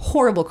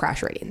horrible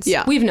crash ratings.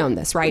 Yeah. We've known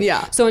this, right?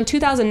 Yeah. So in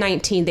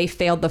 2019, they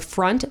failed the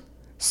front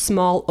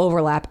small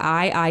overlap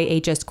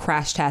IIHS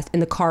crash test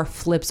and the car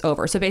flips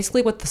over. So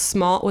basically what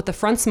the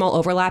front small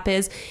overlap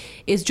is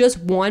just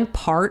one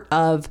part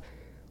of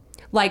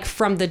like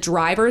from the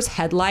driver's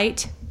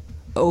headlight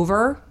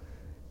over,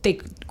 they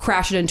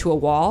crash it into a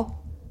wall.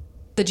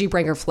 The Jeep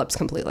Wrangler flips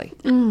completely.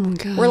 Oh my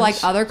gosh. Where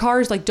like other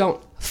cars like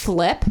don't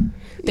flip.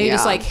 They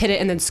just like hit it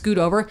and then scoot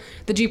over.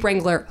 The Jeep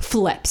Wrangler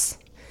flips.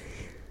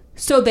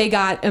 So they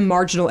got a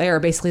marginal error.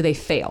 Basically, they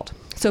failed.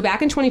 So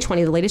back in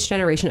 2020, the latest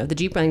generation of the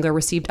Jeep Wrangler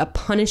received a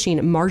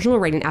punishing marginal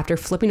rating after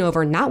flipping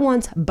over not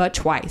once, but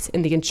twice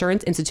in the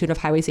Insurance Institute of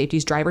Highway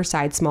Safety's driver's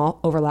side small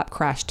overlap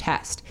crash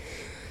test.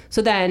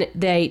 So then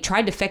they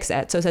tried to fix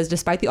it. So it says,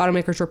 despite the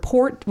automaker's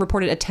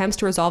reported attempts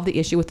to resolve the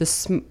issue with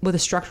a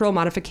structural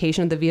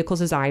modification of the vehicle's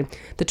design,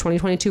 the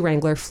 2022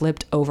 Wrangler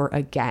flipped over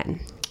again.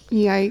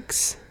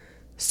 Yikes.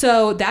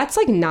 So that's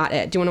like not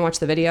it. Do you want to watch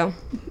the video?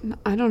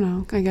 I don't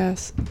know, I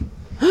guess.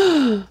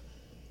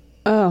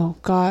 Oh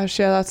gosh,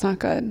 yeah, that's not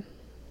good.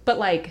 But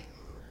like,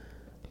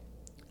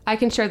 I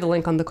can share the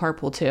link on the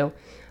carpool too.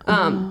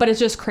 But it's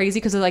just crazy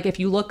because like if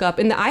you look up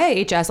in the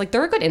IIHS, like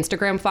they're a good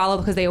Instagram follow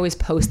because they always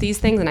post these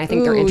things and I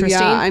think they're interesting.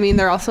 Yeah, I mean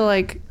they're also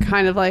like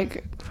kind of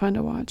like fun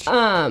to watch.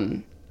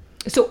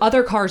 So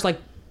other cars like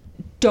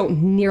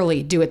don't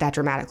nearly do it that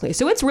dramatically.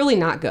 So it's really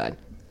not good.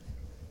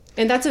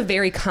 And that's a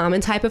very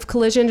common type of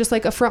collision, just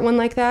like a front one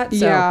like that.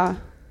 So. Yeah.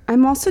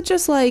 I'm also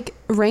just like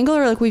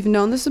Wrangler, like we've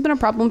known this has been a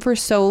problem for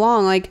so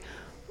long. Like,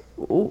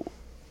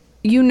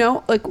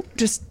 like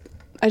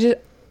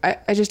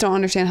I just don't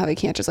understand how they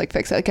can't just like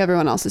fix it. Like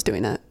everyone else is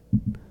doing it.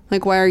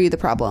 Like, why are you the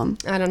problem?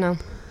 I don't know.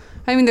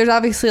 I mean, there's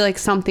obviously like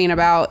something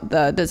about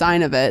the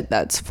design of it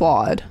that's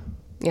flawed.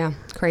 Yeah,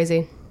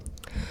 crazy.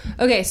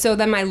 Okay, so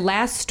then my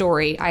last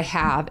story I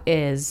have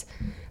is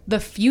the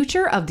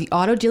future of the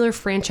auto dealer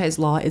franchise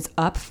law is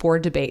up for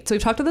debate. So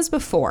we've talked about this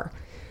before.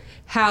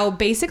 how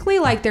basically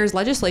like there's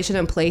legislation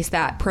in place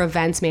that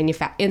prevents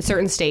in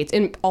certain states,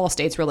 in all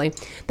states really,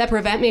 that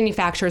prevent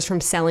manufacturers from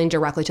selling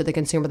directly to the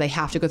consumer. They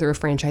have to go through a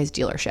franchise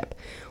dealership.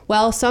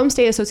 Well, some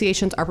state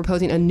associations are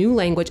proposing a new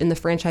language in the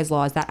franchise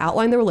laws that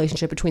outline the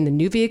relationship between the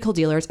new vehicle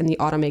dealers and the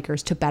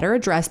automakers to better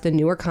address the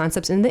newer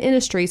concepts in the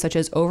industry, such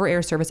as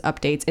over-air service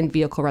updates and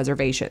vehicle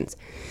reservations.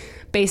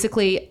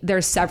 Basically,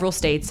 there's several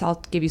states,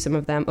 I'll give you some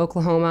of them,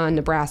 Oklahoma,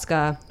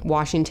 Nebraska,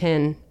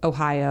 Washington,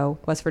 Ohio,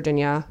 West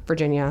Virginia,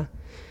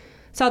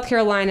 South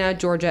Carolina,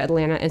 Georgia,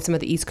 Atlanta, and some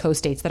of the East Coast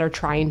states that are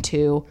trying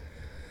to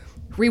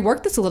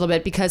rework this a little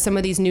bit because some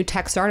of these new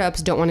tech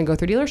startups don't want to go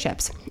through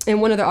dealerships.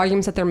 And one of the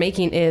arguments that they're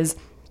making is,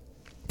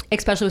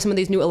 especially with some of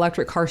these new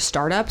electric car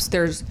startups,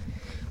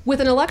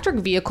 with an electric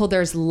vehicle,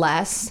 there's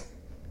less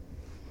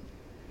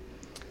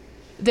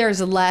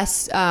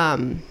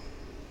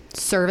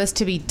service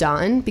to be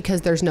done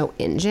because there's no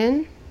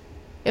engine,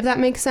 if that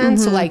makes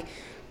sense. So like,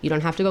 you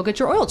don't have to go get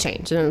your oil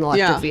changed in an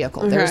electric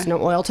vehicle. There's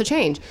no oil to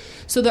change.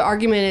 So the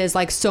argument is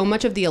like so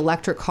much of the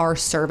electric car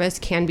service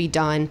can be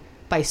done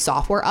by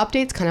software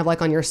updates, kind of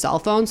like on your cell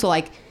phone. So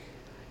like,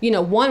 you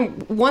know,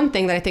 one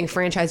thing that I think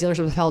franchise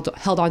dealerships have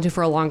held on to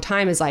for a long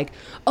time is like,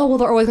 oh, well,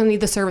 they're always going to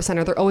need the service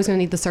center. They're always going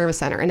to need the service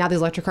center. And now these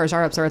electric car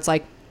startups are, it's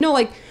like, no,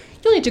 like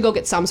you'll need to go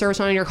get some service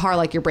on your car,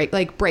 like your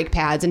brake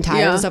pads and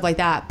tires and stuff like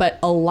that, but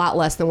a lot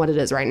less than what it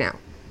is right now.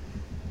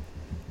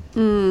 I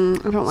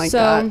don't like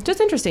that. So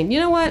just interesting. You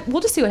know what?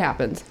 We'll just see what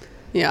happens.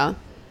 Yeah.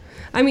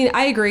 I mean,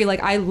 I agree.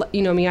 Like I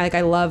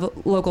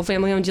love local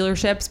family owned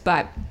dealerships,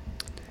 but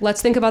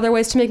let's think of other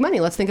ways to make money.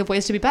 Let's think of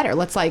ways to be better.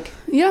 Let's evolve.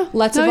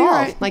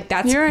 Right. Like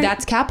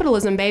that's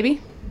capitalism,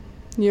 baby.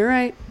 You're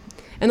right.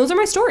 And those are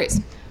my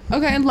stories.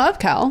 Okay, I love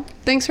Cal.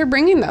 Thanks for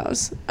bringing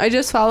those. I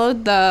just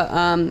followed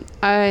the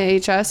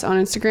IHS on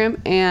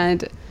Instagram,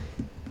 and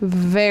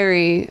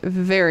very,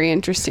 very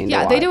interesting to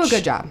watch. They do a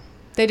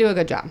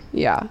good job.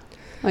 Yeah,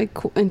 like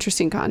cool,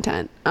 interesting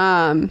content.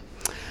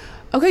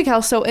 Okay,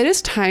 Cal, so it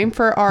is time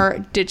for our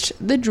Ditch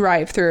the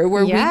Drive-Thru,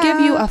 where we give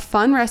you a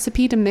fun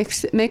recipe to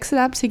mix it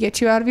up to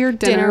get you out of your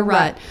dinner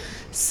rut.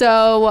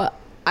 So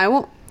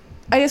I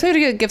guess we have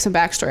to give some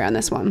backstory on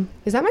this one.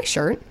 Is that my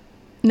shirt?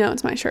 No,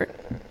 it's my shirt.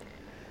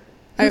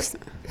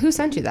 Who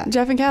sent you that?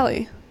 Jeff and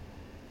Callie.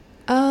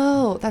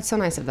 Oh, that's so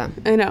nice of them.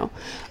 I know.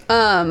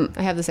 I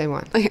have the same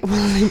one. Okay,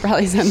 well, they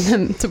probably sent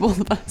them to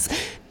both of us.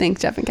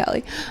 Thanks, Jeff and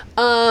Callie.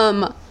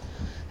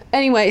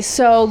 Anyway,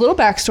 so a little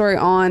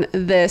backstory on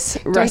this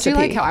recipe.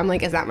 Don't you like how I'm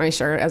like, is that my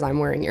shirt as I'm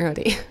wearing your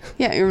hoodie?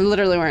 Yeah, you're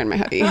literally wearing my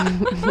hoodie.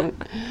 Okay,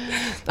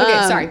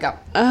 sorry, go.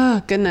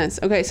 Oh, goodness.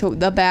 Okay, so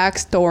the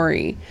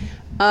backstory.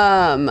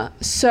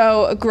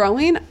 So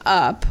growing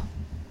up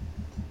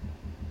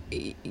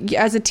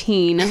as a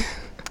teen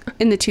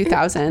in the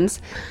 2000s,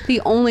 the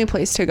only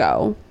place to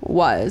go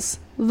was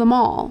the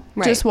mall.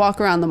 Right. Just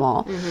walk around the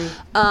mall.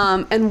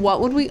 Mm-hmm. And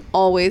what would we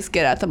always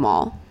get at the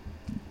mall?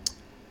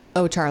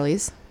 Oh,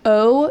 Charlie's.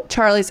 Oh,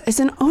 Charlie's.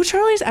 Isn't Oh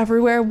Charlie's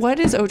everywhere?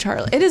 What is Oh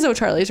Charlie? It is Oh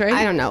Charlie's, right?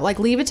 I don't know. Like,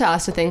 leave it to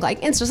us to think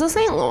like it's just a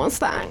St. Louis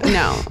thing.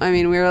 No, I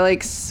mean we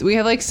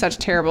have like such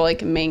terrible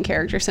like main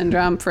character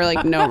syndrome for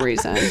like no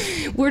reason.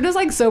 We're just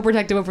like so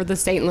protective over the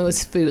St.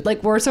 Louis food.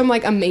 Like we're some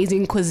like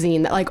amazing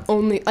cuisine that like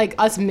only like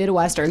us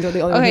Midwesterns are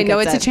the only. Okay, no,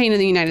 it's a chain in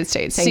the United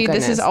States. See,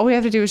 goodness. This is all we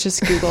have to do is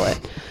just Google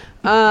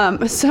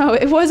it. So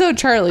it was Oh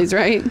Charlie's,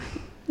 right?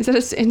 Is that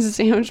it's a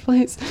sandwich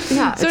place?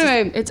 Yeah. So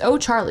anyway, it's Oh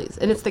Charlie's,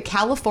 and it's the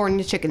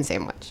California chicken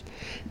sandwich.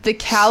 The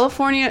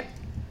California...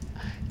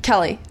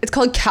 Kelly, it's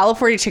called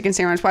California chicken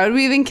sandwich. Why would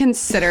we even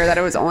consider that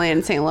it was only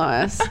in St.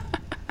 Louis?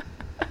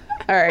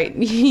 All right.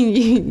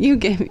 You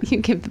give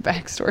the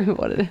backstory of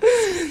what it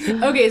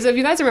is. Okay, so if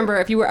you guys remember,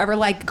 if you were ever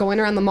like going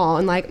around the mall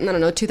in like, I don't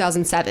know,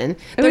 2007.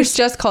 It was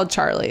just called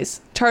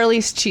Charlie's.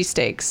 Charlie's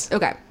cheesesteaks.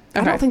 Okay.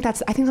 I think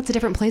that's a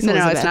different place. No,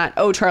 it's not.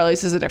 Oh,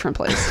 Charlie's is a different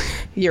place.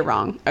 You're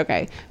wrong.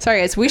 Okay.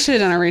 Sorry, guys. We should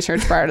have done our research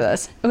prior to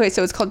this. Okay,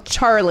 so it's called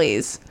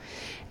Charlie's.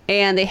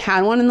 And they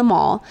had one in the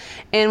mall.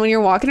 And when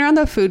you're walking around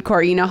the food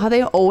court, you know how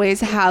they always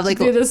have like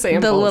the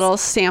little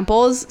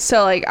samples.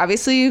 So like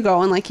obviously you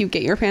go and like you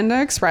get your Panda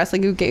Express,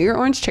 like you get your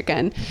orange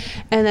chicken,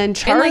 and then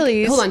Charlie's. And,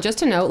 like, hold on, just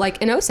to note, like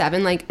in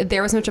 2007, like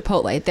there was no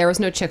Chipotle, there was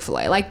no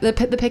Chick-fil-A. Like the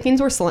pickings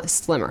were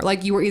slimmer.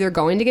 Like you were either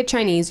going to get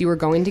Chinese, you were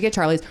going to get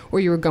Charlie's, or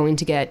you were going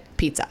to get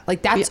pizza.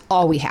 Like that's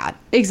all we had.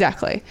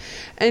 Exactly.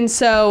 And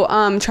so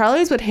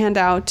Charlie's would hand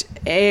out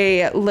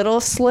a little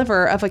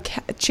sliver of a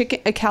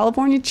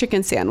California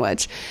chicken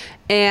sandwich.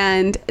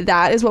 And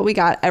that is what we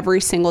got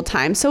every single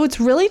time. So it's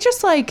really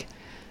just like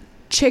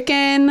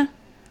chicken,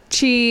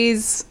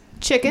 cheese.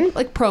 Chicken,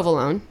 like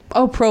provolone.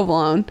 Oh,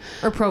 provolone.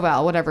 Or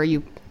Provel, whatever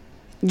you...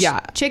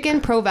 Yeah.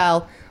 Chicken,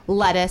 Provel,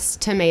 lettuce,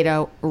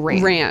 tomato,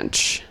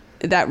 ranch.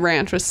 That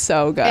ranch was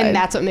so good. And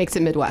that's what makes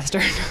it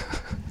Midwestern.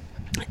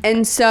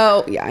 And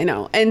so, yeah, I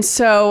know. And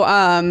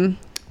so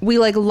we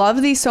like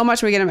love these so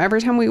much. We get them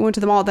every time we went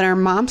to the mall. Then our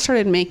mom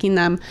started making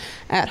them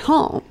at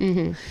home.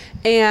 Mm-hmm.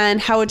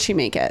 And how would she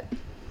make it?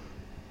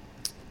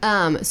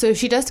 So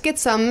she does get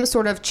some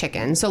sort of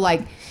chicken. So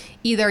like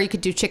Either you could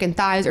do chicken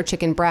thighs or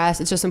chicken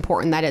breast. It's just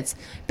important that it's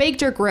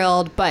baked or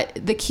grilled, but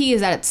the key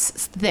is that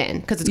it's thin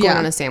because it's going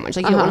on a sandwich.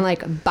 Like you don't want to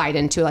like bite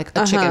into like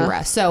a chicken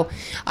breast. So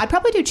I'd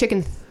probably do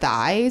chicken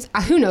thighs.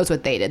 Who knows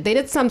what they did? They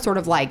did some sort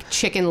of like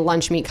chicken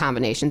lunch meat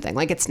combination thing.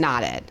 Like it's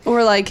not it.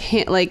 Or like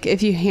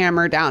if you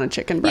hammer down a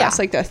chicken breast,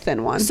 like the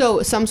thin one.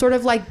 So some sort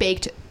of like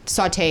baked,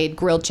 sauteed,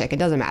 grilled chicken,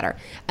 doesn't matter.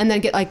 And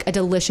then get like a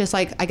delicious,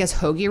 like I guess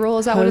hoagie roll,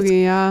 is that what it's?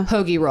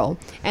 Hoagie roll.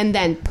 And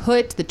then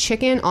put the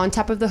chicken on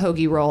top of the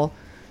hoagie roll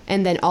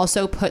and then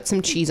also put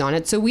some cheese on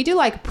it. So we do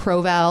like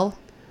Provel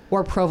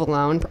or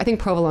provolone. I think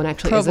provolone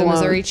actually is a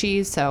Missouri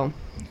cheese, so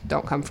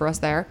don't come for us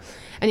there.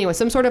 Anyway,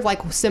 some sort of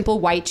like simple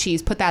white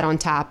cheese, put that on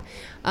top.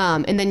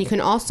 And then you can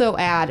also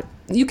add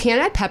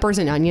peppers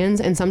and onions.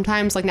 And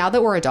sometimes, like now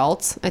that we're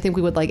adults, I think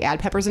we would like add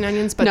peppers and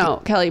onions. But no,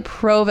 Kelly,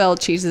 Provel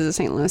cheese is a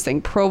St. Louis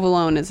thing.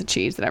 Provolone is a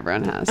cheese that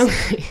everyone has.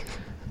 Okay.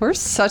 We're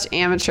such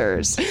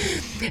amateurs.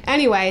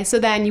 Anyway, so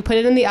then you put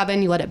it in the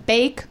oven, you let it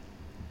bake.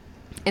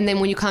 And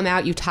then when you come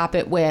out, you top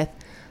it with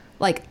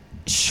like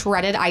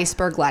shredded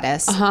iceberg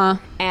lettuce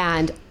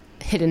and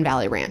Hidden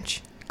Valley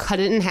Ranch. Cut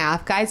it in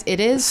half, guys.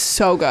 It is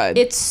so good.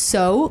 It's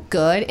so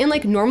good. And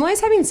like normalize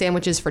having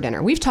sandwiches for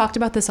dinner. We've talked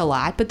about this a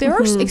lot, but there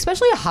are,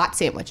 especially a hot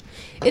sandwich.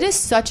 It is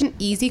such an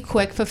easy,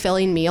 quick,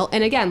 fulfilling meal.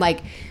 And again,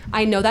 like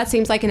I know that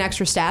seems like an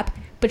extra step,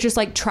 but just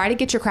like try to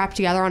get your crap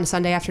together on a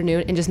Sunday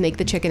afternoon and just make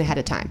the chicken ahead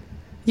of time.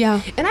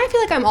 Yeah. And I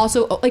feel like I'm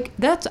also like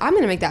I'm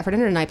going to make that for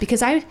dinner tonight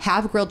because I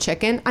have grilled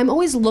chicken. I'm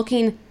always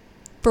looking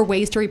for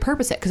ways to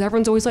repurpose it because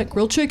everyone's always like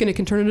grilled chicken, it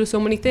can turn into so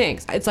many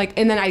things. It's like,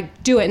 and then I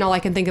do it and all I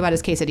can think about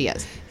is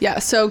quesadillas. Yeah,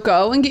 so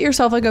go and get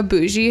yourself like a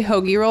bougie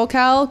hoagie roll,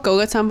 Cal. Go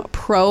get some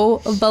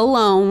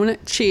provolone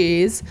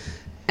cheese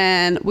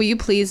and will you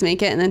please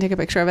make it and then take a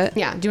picture of it?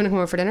 Yeah. Do you want to come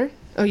over for dinner?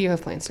 Oh, you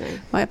have plans tonight.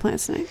 I have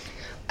plans tonight.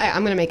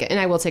 I'm going to make it and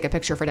I will take a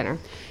picture for dinner.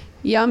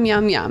 Yum,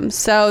 yum, yum.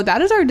 So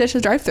that is our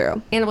Dishes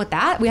Drive-Thru. And with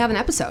that, we have an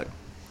episode.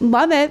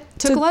 Love it.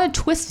 Took a lot of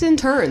twists and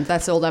turns,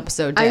 that old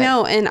episode did. I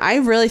know, and I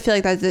really feel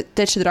like that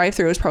Ditch the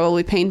Drive-Thru was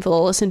probably painful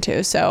to listen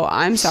to, so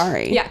I'm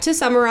sorry. Yeah, to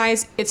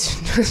summarize, it's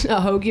just a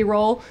hoagie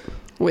roll.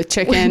 With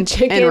chicken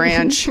and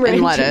ranch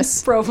and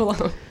lettuce.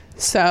 Provolone.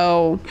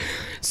 So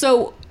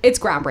it's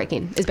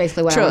groundbreaking, is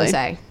basically what I want to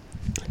say.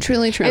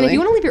 Truly. And if you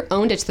want to leave your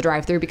own Ditch the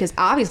Drive-Thru, because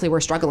obviously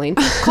we're struggling,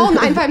 call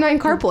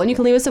 959-CARPOOL and you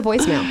can leave us a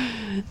voicemail.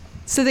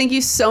 So thank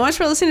you so much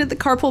for listening to the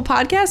Carpool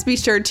Podcast. Be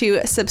sure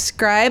to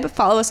subscribe,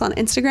 follow us on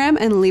Instagram,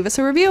 and leave us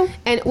a review.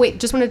 And wait,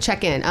 just want to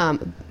check in.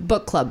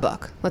 Book club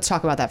book. Let's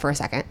talk about that for a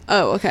second.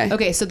 Oh, okay.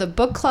 Okay, so the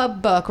book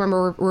club book,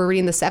 remember we're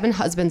reading The 7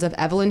 Husbands of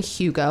Evelyn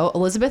Hugo.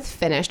 Elizabeth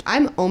finished.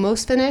 I'm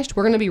almost finished.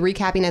 We're going to be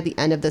recapping at the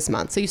end of this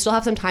month. So you still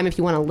have some time if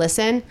you want to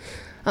listen.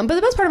 But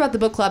the best part about the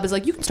book club is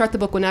like you can start the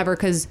book whenever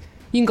because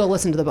you can go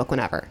listen to the book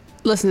whenever.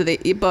 Listen to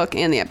the book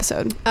and the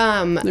episode. The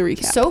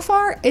recap. So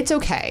far, it's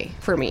okay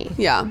for me.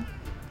 Yeah.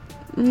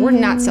 We're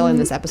not selling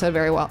this episode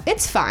very well.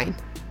 It's fine.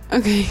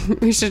 Okay,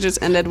 we should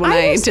just end it when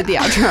I did the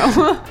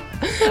outro.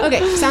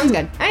 Okay, sounds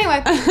good. Anyway,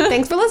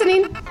 thanks for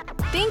listening.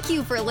 Thank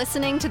you for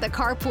listening to the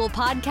Carpool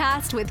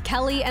Podcast with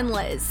Kelly and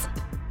Liz.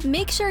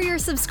 Make sure you're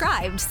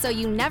subscribed so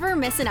you never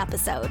miss an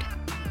episode.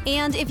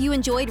 And if you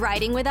enjoyed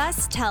riding with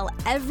us, tell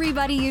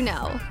everybody you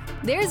know.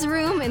 There's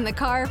room in the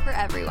car for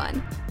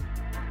everyone.